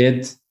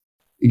 it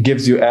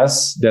gives you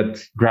S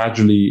that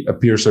gradually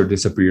appears or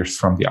disappears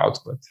from the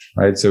output,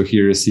 right? So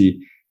here you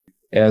see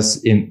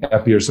S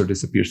appears or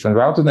disappears from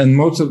the output, and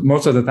most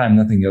of the time,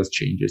 nothing else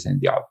changes in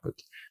the output,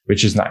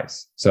 which is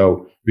nice.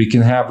 So we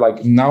can have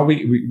now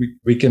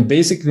we can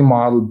basically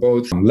model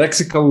both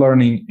lexical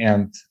learning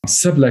and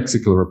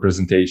sublexical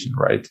representation,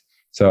 right?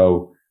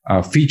 So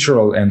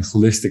featural and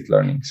holistic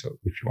learning, so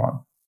if you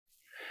want.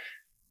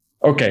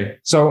 Okay,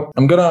 so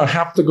I'm gonna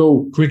have to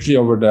go quickly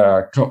over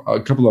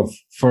a couple of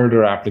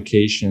further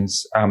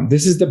applications.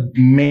 This is the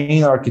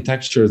main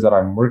architectures that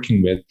I'm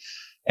working with,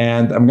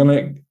 and I'm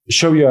gonna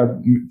show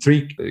you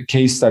 3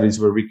 case studies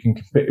where we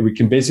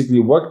can basically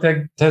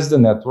wug-test the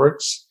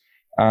networks,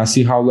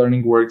 see how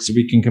learning works.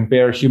 We can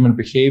compare human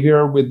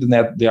behavior with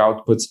the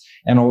outputs,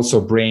 and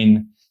also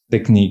brain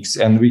techniques,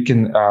 and we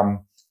can.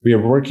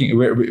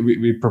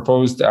 We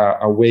proposed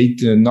a way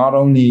to not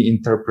only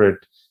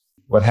interpret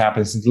what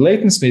happens in the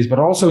latent space, but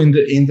also in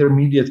the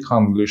intermediate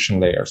convolution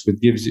layers,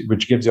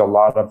 which gives you a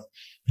lot of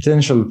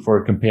potential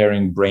for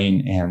comparing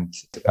brain and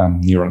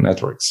neural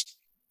networks.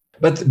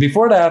 But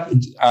before that,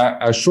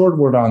 a short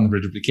word on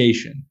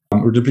reduplication.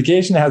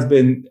 Reduplication has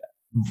been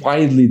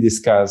widely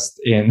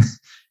discussed in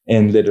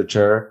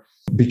literature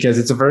because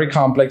it's a very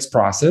complex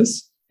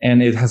process,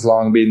 and it has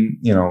long been,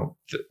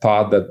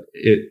 thought that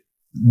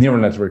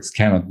neural networks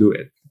cannot do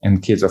it.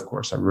 And kids, of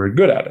course, are very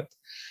good at it.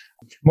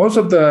 Most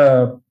of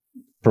the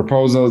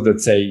proposals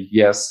that say,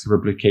 yes,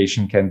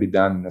 replication can be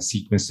done in a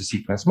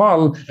sequence-to-sequence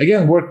model,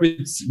 again, work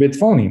with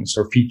phonemes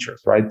or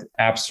features, right?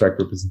 Abstract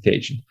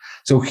representation.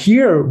 So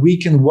here we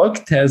can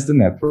wug-test the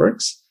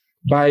networks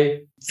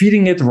by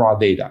feeding it raw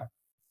data.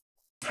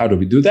 How do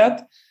we do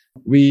that?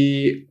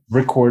 We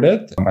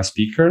recorded a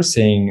speaker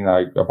saying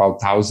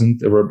about 1,000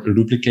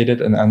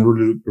 reduplicated and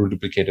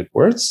unreduplicated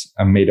words,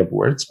 made up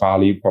words,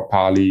 Pali,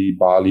 Papali,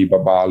 Bali,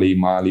 Babali,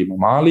 Mali,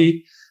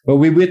 Mamali. But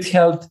we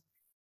withheld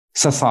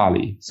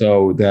Sasali.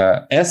 So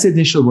the S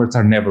initial words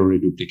are never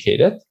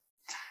reduplicated.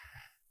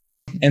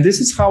 And this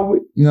is how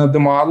the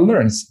model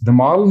learns. The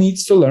model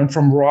needs to learn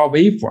from raw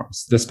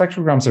waveforms. The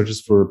spectrograms are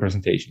just for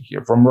representation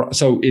here.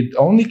 So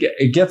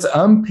it gets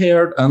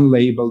unpaired,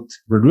 unlabeled,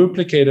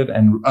 reduplicated,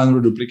 and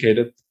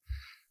unreduplicated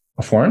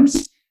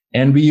forms.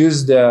 And we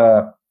use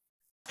the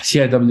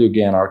CIW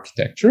GAN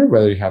architecture,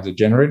 whether you have the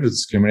generator,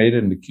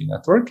 discriminated, and the Q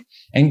network,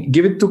 and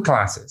give it two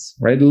classes,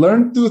 right?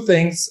 Learn two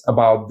things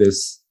about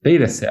this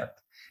data set.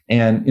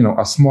 And,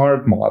 a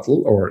smart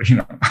model or,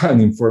 an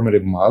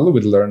informative model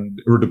would learn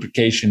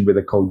reduplication with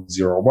a code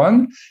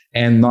 0-1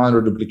 and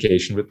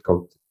non-reduplication with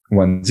code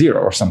 1-0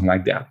 or something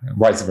like that. And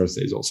vice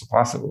versa is also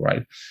possible,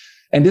 right?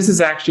 And this is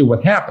actually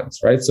what happens,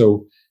 right?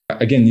 So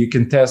again, you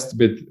can test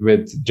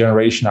with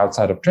generation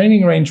outside of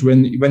training range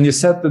when you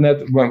set the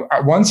net.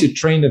 Once you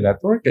train the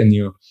network and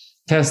you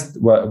test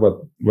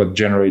what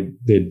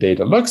generated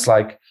data looks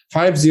like,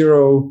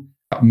 5-0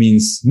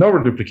 means no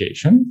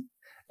reduplication,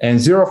 and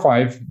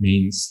 0-5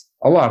 means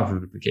a lot of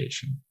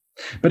reduplication.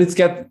 But it's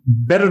get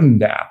better than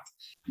that.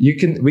 We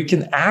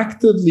can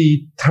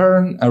actively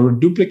turn a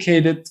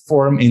reduplicated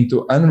form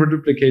into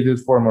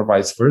unreduplicated form or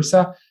vice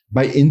versa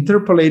by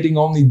interpolating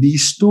only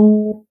these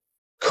two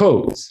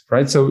codes,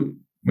 right? So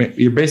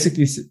you're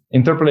basically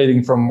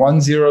interpolating from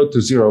 1-0 to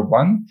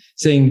 0-1,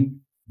 saying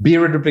be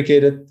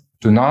reduplicated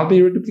to not be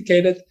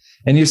reduplicated.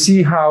 And you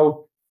see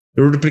how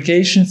the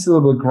reduplication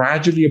syllable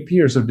gradually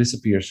appears or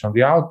disappears from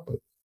the output.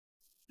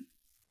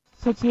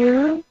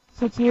 Secure.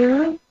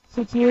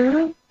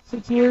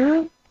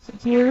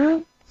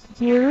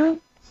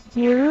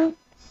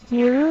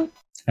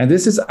 And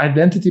this is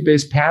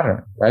identity-based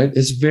pattern, right?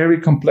 It's very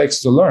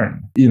complex to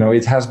learn.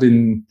 It has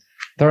been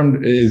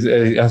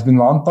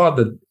long thought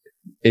that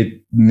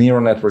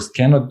neural networks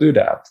cannot do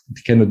that.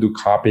 They cannot do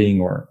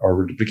copying or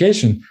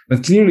reduplication,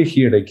 but clearly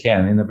here they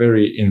can in a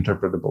very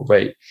interpretable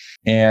way.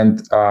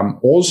 And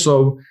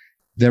also,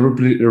 the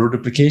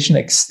reduplication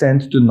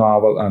extends to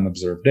novel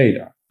unobserved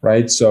data,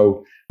 right?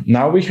 So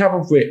now we have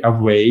a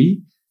way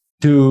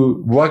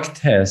to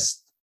wug-test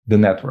the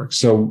network.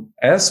 So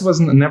S was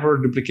never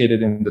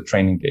duplicated in the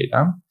training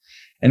data.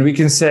 And we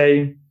can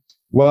say,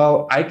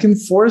 well, I can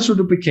force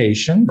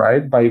reduplication,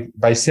 right,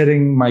 by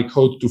setting my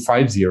code to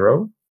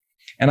 5-0.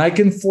 And I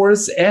can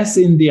force S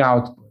in the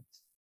output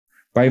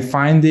by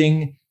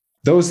finding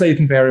those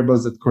latent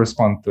variables that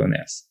correspond to an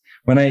S.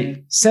 When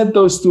I set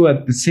those two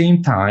at the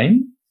same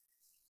time,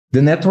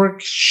 the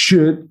network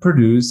should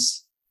produce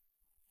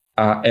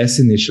S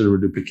initial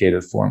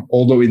reduplicated form,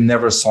 although it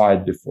never saw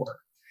it before.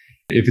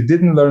 If it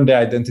didn't learn the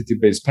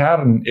identity-based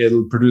pattern,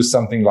 it'll produce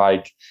something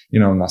like,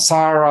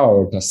 Nasara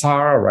or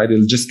Nasara, right?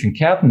 It'll just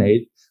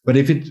concatenate. But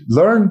if it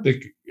learned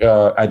the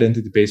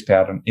identity-based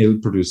pattern, it'll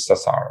produce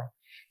Sasara.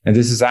 And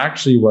this is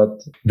actually what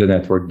the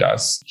network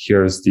does.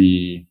 Here's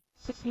the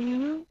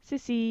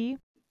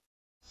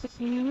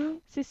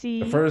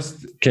The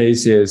first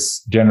case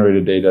is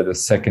generated data. The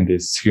second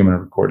is human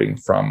recording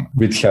from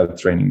withheld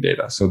training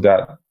data. So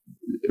that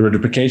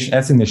reduplication,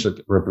 as initial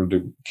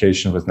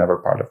replication, was never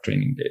part of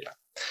training data.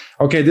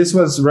 Okay, this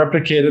was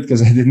replicated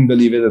because I didn't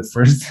believe it at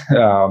first.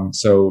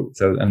 So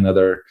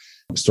another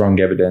strong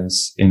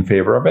evidence in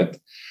favor of it.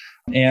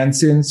 And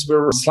since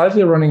we're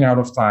slightly running out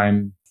of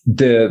time,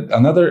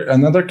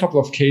 another couple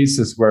of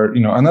cases where,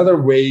 another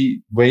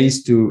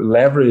ways to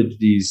leverage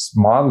these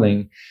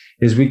modeling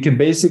is we can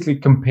basically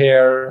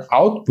compare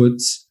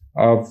outputs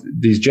of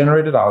these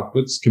generated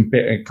outputs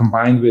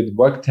combined with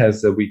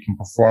wug-tests that we can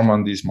perform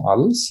on these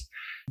models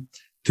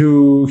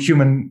to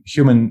human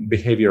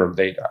behavioral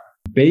data.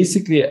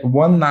 Basically,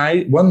 one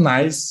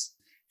nice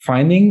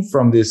finding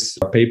from this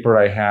paper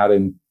I had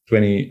in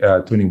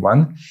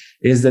 2021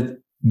 is that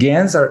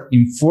GANs are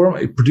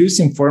produce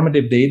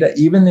informative data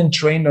even when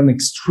trained on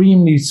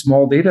extremely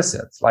small data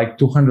sets, like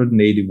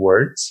 280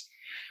 words,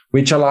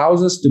 which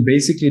allows us to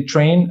basically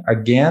train a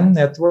GAN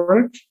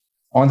network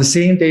on the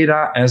same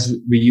data as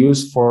we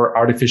use for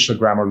artificial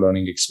grammar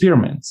learning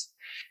experiments.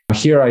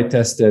 Here I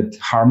tested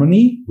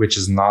harmony, which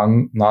is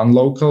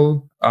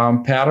non-local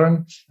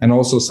pattern, and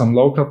also some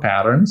local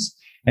patterns.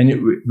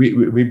 And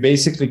we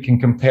basically can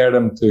compare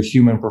them to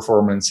human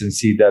performance and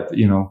see that,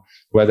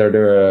 whether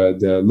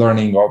the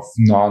learning of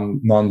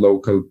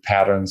non-local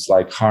patterns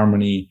like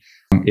harmony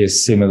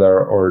is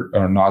similar or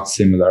not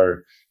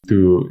similar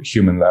to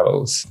human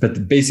levels.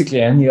 But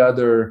basically any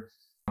other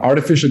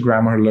artificial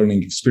grammar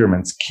learning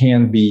experiments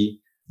can be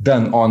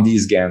done on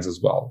these GANs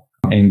as well,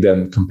 and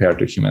then compared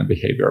to human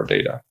behavioral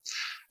data.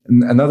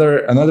 And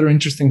another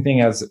interesting thing,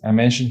 as I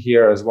mentioned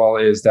here as well,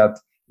 is that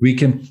we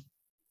can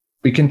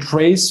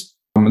trace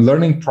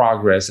learning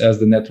progress as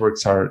the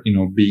networks are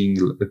being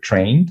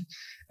trained,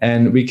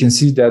 and we can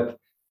see that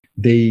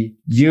they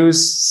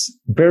use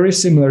very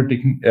similar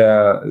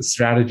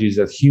strategies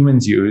that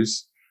humans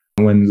use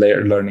when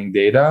learning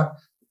data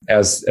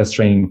as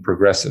training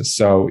progresses.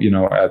 So,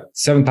 at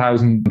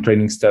 7,000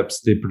 training steps,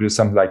 they produce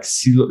something like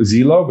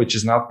Zilo, which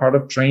is not part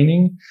of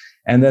training.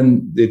 And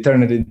then they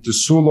turn it into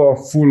Sulo,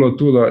 Fulo,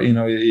 Tulo.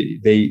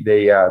 They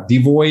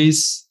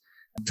devoice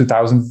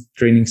 2,000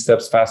 training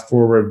steps. Fast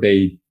forward,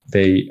 they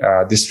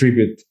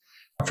distribute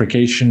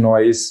frication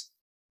noise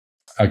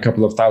a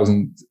couple of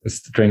thousand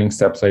training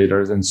steps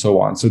later, and so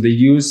on. So they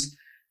use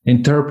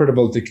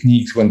interpretable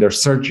techniques when they're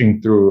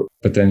searching through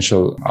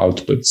potential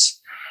outputs.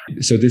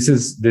 So this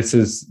is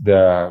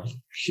the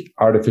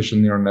artificial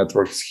neural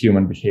networks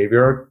human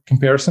behavior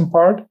comparison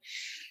part.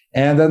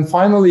 And then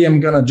finally, I'm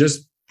going to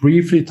just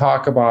briefly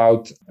talk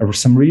about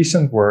some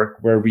recent work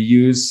where we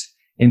use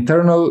we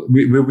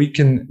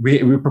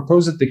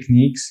propose a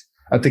technique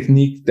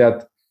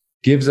that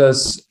gives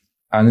us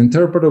an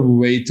interpretable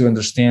way to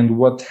understand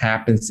what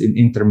happens in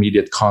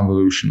intermediate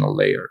convolutional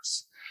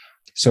layers.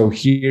 So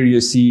here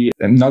you see,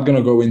 I'm not going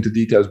to go into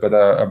details, but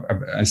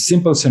a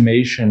simple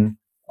summation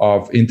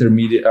of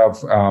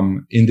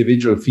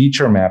individual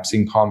feature maps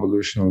in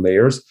convolutional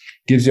layers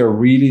gives you a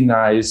really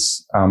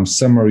nice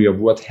summary of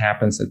what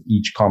happens at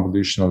each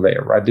convolutional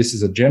layer, right? This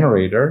is a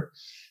generator,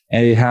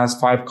 and it has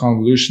 5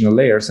 convolutional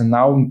layers. And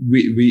now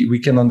we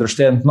can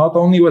understand not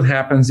only what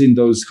happens in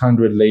those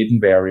 100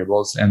 latent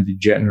variables and the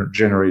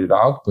generated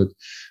output,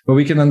 but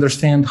we can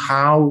understand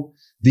how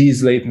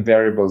these latent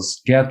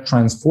variables get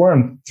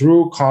transformed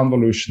through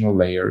convolutional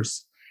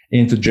layers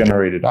into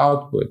generated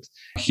output.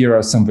 Here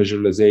are some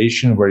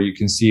visualization where you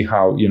can see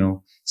how,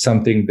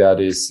 something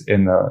that is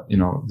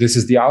this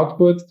is the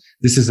output.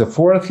 This is a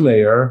 4th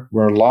layer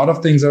where a lot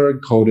of things are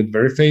encoded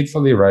very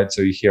faithfully, right?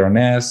 So you hear an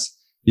S,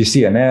 you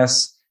see an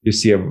S, you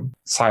see a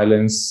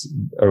silence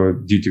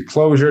due to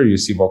closure, you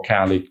see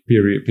vocalic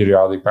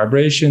periodic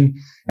vibration.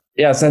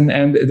 Yes, and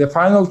the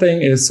final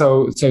thing is,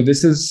 so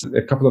this is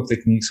a couple of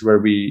techniques where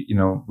we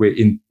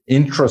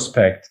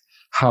introspect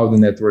how the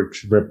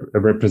networks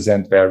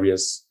represent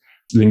various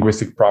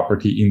linguistic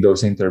property in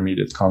those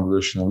intermediate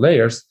convolutional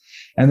layers.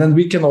 And then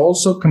we can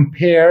also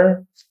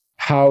compare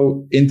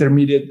how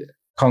intermediate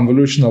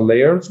convolutional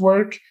layers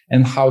work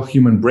and how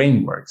human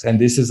brain works. And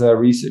this is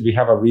we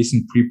have a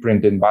recent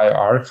preprint in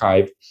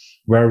bioRxiv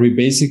where we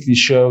basically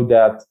show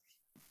that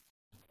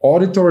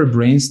auditory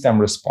brainstem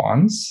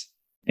response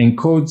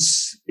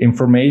encodes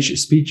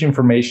speech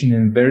information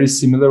in a very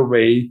similar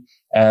way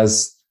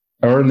as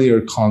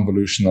earlier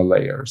convolutional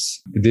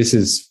layers. This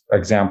is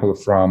example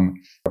from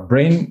a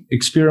brain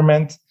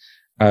experiment.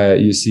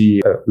 You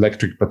see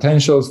electric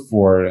potentials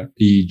for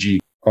EEG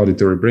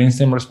auditory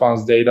brainstem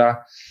response data.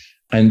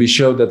 And we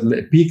show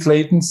that peak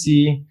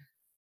latency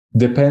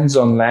depends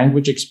on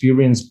language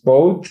experience,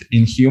 both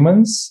in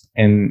humans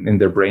and in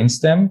their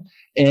brainstem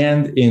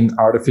and in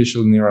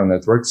artificial neural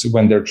networks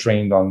when they're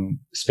trained on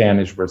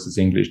Spanish versus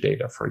English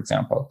data, for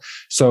example.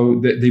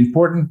 So the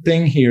important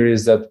thing here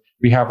is that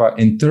we have an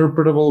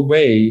interpretable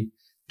way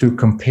to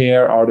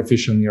compare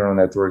artificial neural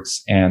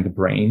networks and the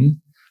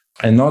brain,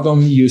 and not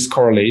only use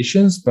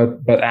correlations,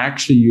 but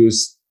actually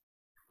use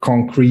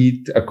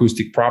concrete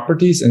acoustic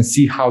properties and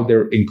see how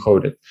they're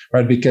encoded,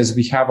 right? Because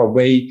we have a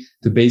way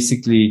to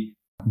basically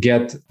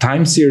get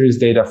time series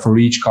data for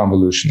each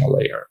convolutional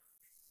layer.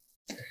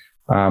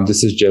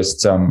 This is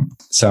just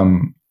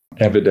some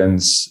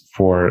evidence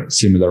for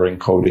similar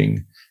encoding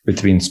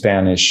between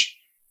Spanish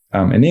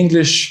and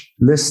English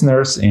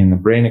listeners in the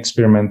brain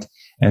experiment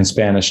and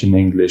Spanish and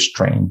English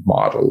trained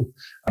model.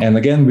 And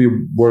again, we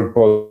work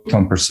both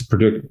on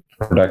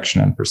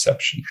production and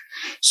perception.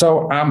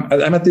 So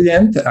I'm at the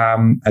end.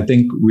 I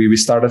think we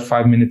started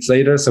 5 minutes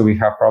later, so we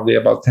have probably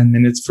about 10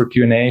 minutes for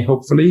Q&A,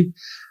 hopefully.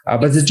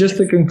 But just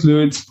to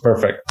conclude,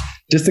 perfect.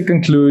 Just to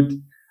conclude,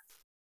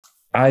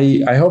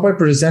 I hope I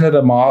presented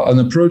an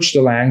approach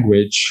to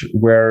language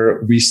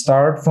where we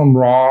start from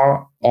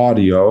raw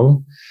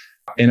audio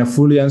in a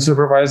fully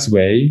unsupervised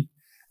way.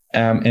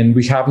 And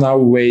we have now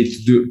a way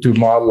to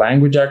model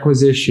language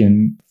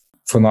acquisition,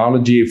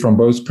 phonology from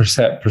both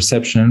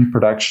perception and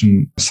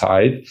production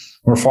side.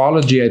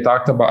 Morphology, I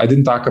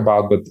didn't talk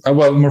about, but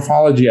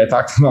morphology I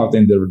talked about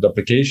in the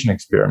duplication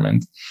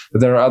experiment.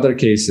 But there are other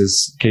case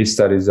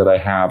studies that I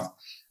have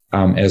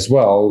as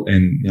well.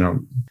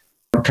 And,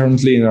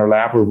 currently in our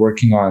lab, we're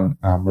working on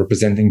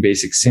representing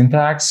basic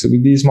syntax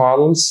with these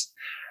models.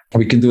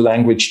 We can do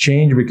language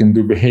change. We can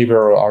do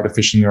behavioral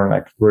artificial neural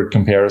network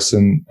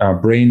comparison,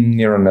 brain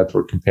neural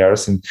network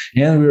comparison.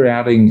 And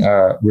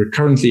we're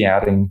currently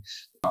adding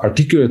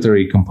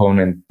articulatory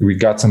component. We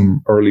got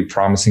some early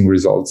promising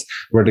results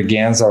where the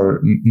GANs are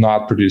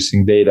not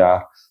producing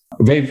data,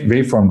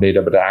 waveform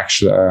data, but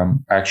actual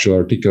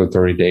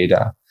articulatory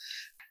data.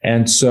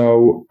 And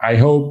so I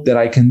hope that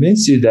I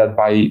convince you that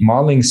by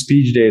modeling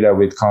speech data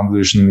with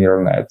convolutional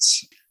neural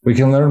nets, we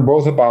can learn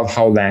both about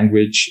how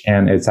language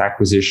and its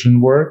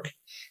acquisition work,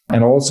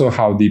 and also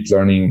how deep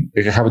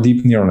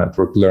neural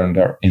network learn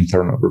their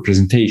internal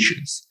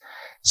representations.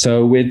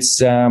 So with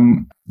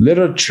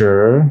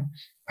literature,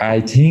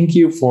 I thank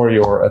you for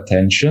your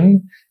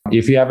attention.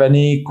 If you have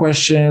any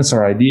questions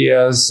or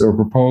ideas or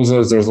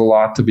proposals, there's a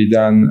lot to be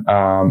done,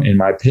 in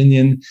my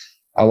opinion.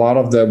 A lot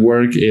of the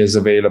work is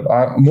available.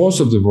 Most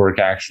of the work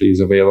actually is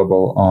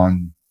available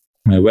on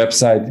my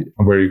website,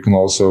 where you can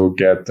also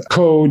get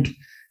code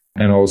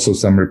and also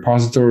some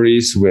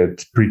repositories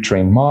with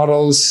pre-trained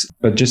models.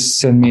 But just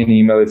send me an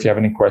email if you have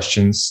any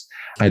questions.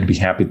 I'd be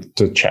happy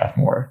to chat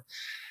more.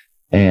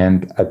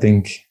 And I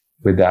think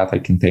with that, I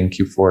can thank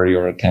you for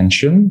your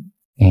attention.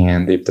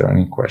 And if there are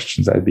any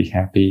questions, I'd be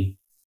happy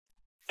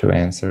to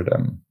answer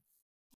them.